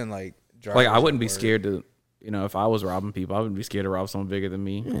had even like Like I drivers wouldn't be at work. scared to, if I was robbing people, I wouldn't be scared to rob someone bigger than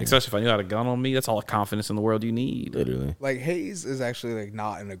me. Especially if I knew I had a gun on me. That's all the confidence in the world you need. Literally. Like Hayes is actually like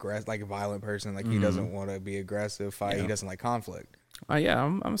not an aggressive, violent person. Like he doesn't want to be aggressive, fight. He doesn't like conflict. Yeah,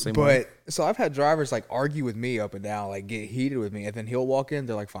 I'm the same way. But so I've had drivers like argue with me up and down, like get heated with me, and then he'll walk in,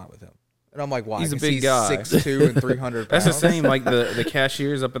 they're like fine with him, and I'm like, why? He's a 'Cause big guy. 6'2" and 300 That's pounds. the same. Like the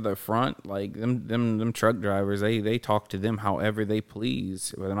cashiers up at the front, like them truck drivers, they talk to them however they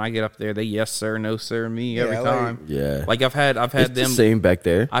please. When I get up there, they yes sir, no sir, me every like- time. Yeah. Like I've had It's them the same back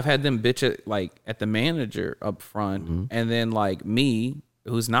there. I've had them bitch at the manager up front, and then like me,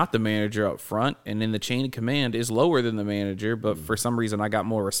 who's not the manager up front, and then the chain of command is lower than the manager, but for some reason I got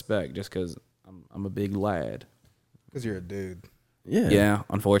more respect just because I'm a big lad. Because you're a dude. Yeah. Yeah,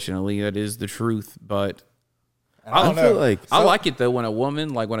 unfortunately, that is the truth. But I don't feel know. like I like it though when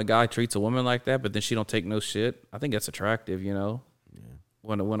a guy treats a woman like that, but then she don't take no shit. I think that's attractive, Yeah.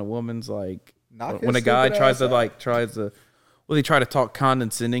 When a woman's like, Knock when his a guy stupid tries ass to they try to talk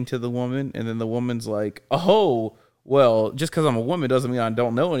condescending to the woman, and then the woman's like, oh, well, just because I'm a woman doesn't mean I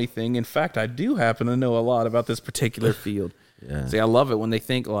don't know anything. In fact, I do happen to know a lot about this particular field. Yeah. See, I love it when they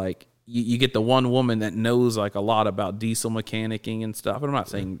think like you get the one woman that knows like a lot about diesel mechanicking and stuff. And I'm not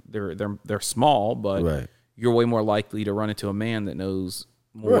saying they're small, but Right. you're way more likely to run into a man that knows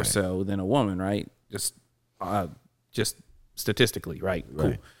more Right. so than a woman, right? Just statistically, right? Cool.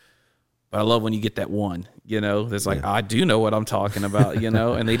 Right. But I love when you get that one, that's like, I do know what I'm talking about,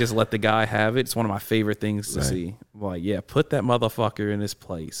 and they just let the guy have it. It's one of my favorite things to Right. see. Like, yeah, put that motherfucker in his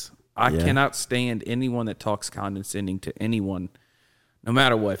place. I Yeah. cannot stand anyone that talks condescending to anyone, no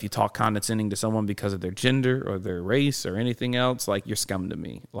matter what. If you talk condescending to someone because of their gender or their race or anything else, like, you're scum to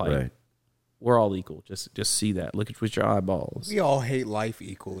me. Like, Right. we're all equal. Just see that. Look at with your eyeballs. We all hate life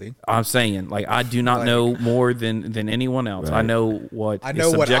equally. I'm saying, like, I do not know more than anyone else. I Right. know what I know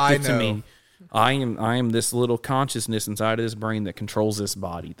is what I subjective to me. know. I am this little consciousness inside of this brain that controls this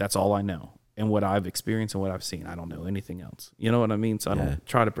body. That's all I know. And what I've experienced and what I've seen. I don't know anything else. You know what I mean? So I Yeah. don't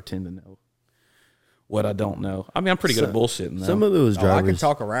try to pretend to know what I don't know. I mean, I'm pretty good at bullshitting though. Some of those Oh, drivers. I can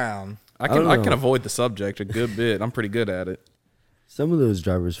talk around. I don't can know. avoid the subject a good bit. I'm pretty good at it. Some of those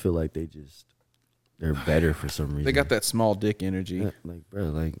drivers feel like they're better for some reason. They got that small dick energy. Yeah, like, bro,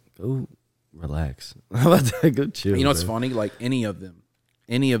 like, go relax. How about that? Go chill. You know what's bro. funny? Like any of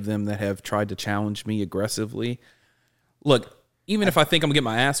them that have tried to challenge me aggressively. Look, even if I think I'm gonna get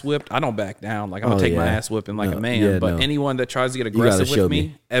my ass whipped, I don't back down. Like I'm gonna Oh, take my yeah. ass whipping like No, a man. yeah, But no. anyone that tries to get gotta aggressive show with me,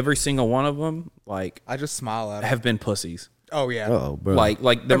 me. every single one of them, like, I just smile at him. have been pussies. Oh yeah. Oh, bro. Like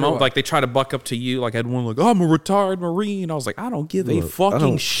the Everyone. moment, like they try to buck up to you. Like I had one like, oh, I'm a retired Marine. I was like, I don't give a Look, I fucking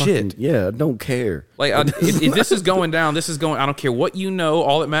don't shit. yeah, I don't care. Like if this is going down, this is going. I don't care what you know.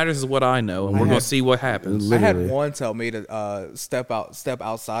 All that matters is what I know, and we're gonna see what happens. I had Literally. one tell me to step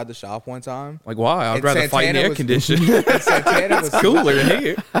outside the shop one time. Like why? I'd And rather fight in Santana air was- condition. And Santana was Cooler in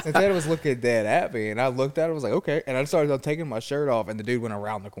here. Santana was looking dead at me, and I looked at him. I was like, okay. And I started taking my shirt off, and the dude went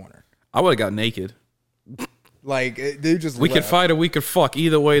around the corner. I would have got naked. Like, dude just We could left. fight or we could fuck.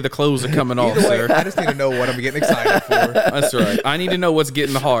 Either way, the clothes are coming off, Either way, sir. I just need to know what I'm getting excited for. That's right. I need to know what's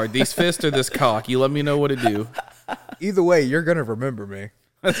getting hard. These fists or this cock. You let me know what to do. Either way, you're gonna remember me.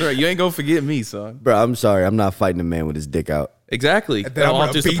 That's right. You ain't gonna forget me, son. Bro, I'm sorry. I'm not fighting a man with his dick out. Exactly. then I'm All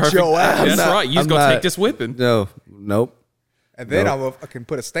gonna just a beat your ass. That's I'm not- right. You just I'm gonna not- take this whipping. No. Nope. And then No. I'm gonna fucking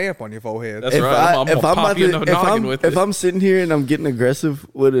put a stamp on your forehead. That's right. I'm gonna pop you in the noggin with if it. I'm sitting here and I'm getting aggressive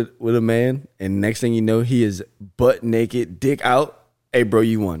with a man, and next thing you know, he is butt naked, dick out. Hey, bro,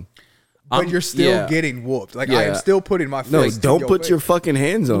 you won. But you're still yeah. getting whooped. Like I Yeah. am still putting my fist. No, in don't put face. your fucking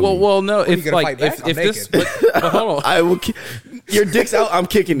hands on me. Well, no. you If gonna like fight back? if I'm this, naked. but hold on. I will. Your dick's out. I'm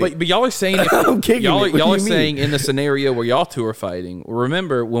kicking it. But y'all are saying I'm kicking y'all, it. What do y'all you are mean? saying in the scenario where y'all two are fighting.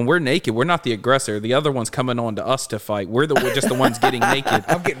 Remember, when we're naked, we're not the aggressor. The other one's coming on to us to fight. We're just the ones getting naked.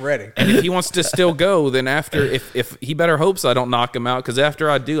 I'm getting ready. And if he wants to still go, then after, if he better hopes I don't knock him out, because after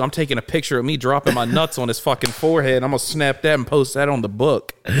I do, I'm taking a picture of me dropping my nuts on his fucking forehead. I'm gonna snap that and post that on the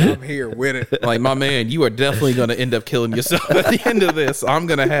book. I'm here with it. Like, my man, you are definitely gonna end up killing yourself at the end of this. I'm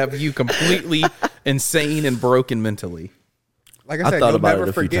gonna have you completely insane and broken mentally. Like I I said, thought you'll about never it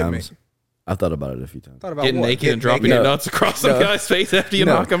a few forget me. times. I thought about it a few times. Thought about Getting what? naked Getting and dropping naked? your nuts across some guy's face after you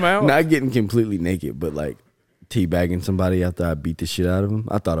knock him out. Not getting completely naked, but like teabagging somebody after I beat the shit out of him.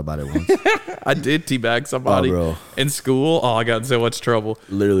 I thought about it once. I did teabag somebody bro. in school. Oh, I got in so much trouble.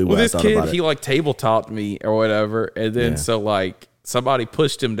 Literally Well, what I this thought kid, about it. he like tabletopped me or whatever. And then Yeah. so like somebody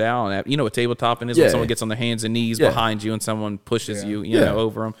pushed him down. You know what tabletopping is? Yeah. When someone gets on their hands and knees Yeah. behind you and someone pushes you, Yeah. know,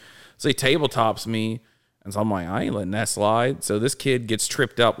 over them. So he tabletops me. And so I'm like, I ain't letting that slide. So this kid gets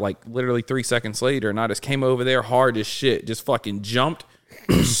tripped up like literally 3 seconds later. And I just came over there hard as shit. Just fucking jumped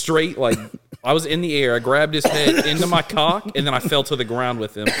straight. Like I was in the air. I grabbed his head into my cock. And then I fell to the ground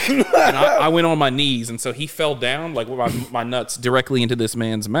with him. And I went on my knees. And so he fell down like with my nuts directly into this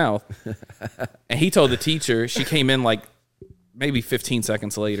man's mouth. And he told the teacher, she came in like maybe 15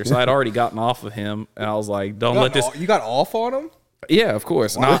 seconds later. So I had already gotten off of him. And I was like, don't let this. You got off on him? Yeah, of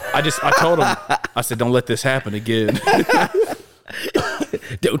course. And I told him, I said, don't let this happen again.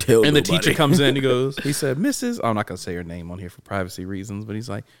 Don't tell And the nobody. teacher comes in, he said, Mrs. I'm not going to say her name on here for privacy reasons, but he's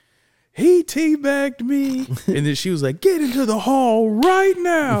like, he teabagged me. And then she was like, get into the hall right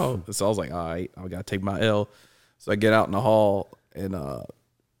now. So I was like, all right, I got to take my L. So I get out in the hall and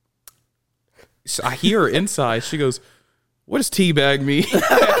so I hear her inside. She goes, what does teabag mean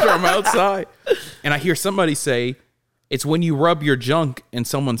after I'm outside? And I hear somebody say, it's when you rub your junk in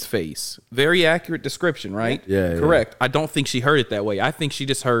someone's face. Very accurate description, right? Yeah, yeah. Correct. I don't think she heard it that way. I think she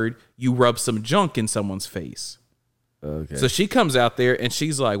just heard you rub some junk in someone's face. Okay. So she comes out there and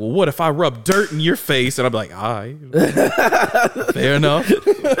she's like, well, what if I rub dirt in your face? And I'm like, all right. Fair enough.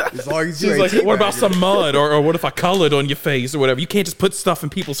 As long as you She's ain't like, what about teabagging. some mud? Or what if I colored on your face or whatever? You can't just put stuff in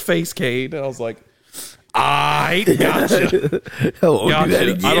people's face, Cade. And I was like, I gotcha. Hell, I'll do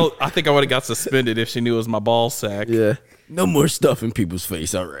that Gotcha. again. I think I would have got suspended if she knew it was my ball sack. Yeah. No more stuff in people's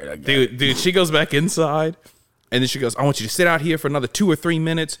face. All right. I got it. Dude, she goes back inside and then she goes, I want you to sit out here for another 2 or 3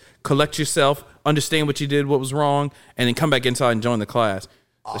 minutes, collect yourself, understand what you did, what was wrong, and then come back inside and join the class.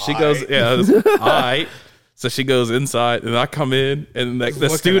 So she goes, yeah, all right. So she goes inside and I come in and the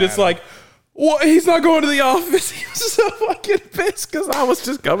looking student's at him. like, what? He's not going to the office. He was so fucking pissed because I was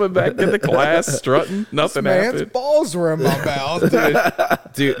just coming back into class strutting. Nothing Man's happened. balls were in my mouth,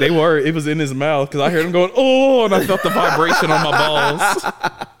 dude. Dude, they were. It was in his mouth because I heard him going, oh, and I felt the vibration on my balls.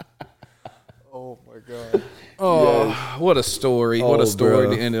 Oh my god. Oh, what a story. What Oh, a story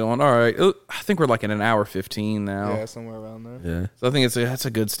bro. to end it on. All right. I think we're like in an hour 15 now. Yeah, somewhere around there. Yeah. So I think that's a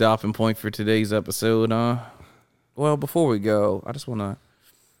good stopping point for today's episode. Well, before we go, I just want to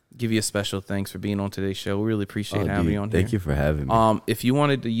give you a special thanks for being on today's show. We really appreciate having dude, you on here. Thank you for having me. If you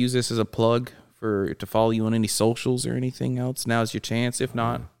wanted to use this as a plug to follow you on any socials or anything else, now's your chance. If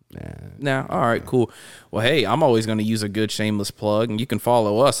not, nah. All right, cool. Well, hey, I'm always going to use a good shameless plug, and you can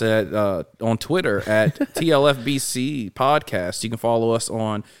follow us at on Twitter at TLFBC Podcast. You can follow us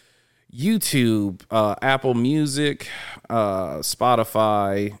on YouTube, Apple Music,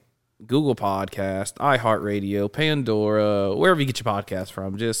 Spotify, Google Podcast, iHeartRadio, Pandora, wherever you get your podcast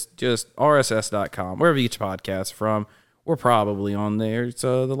from. Just RSS.com, wherever you get your podcast from. we're probably on there. It's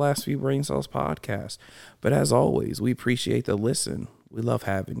the Last Few Brain Cells podcast. But as always, we appreciate the listen. We love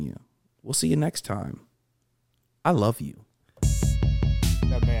having you. We'll see you next time. I love you.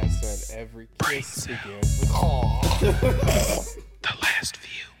 That man said every kiss begins with The last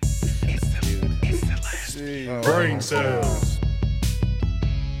view. It's the last view. brain cells.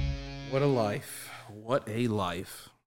 What a life. What a life.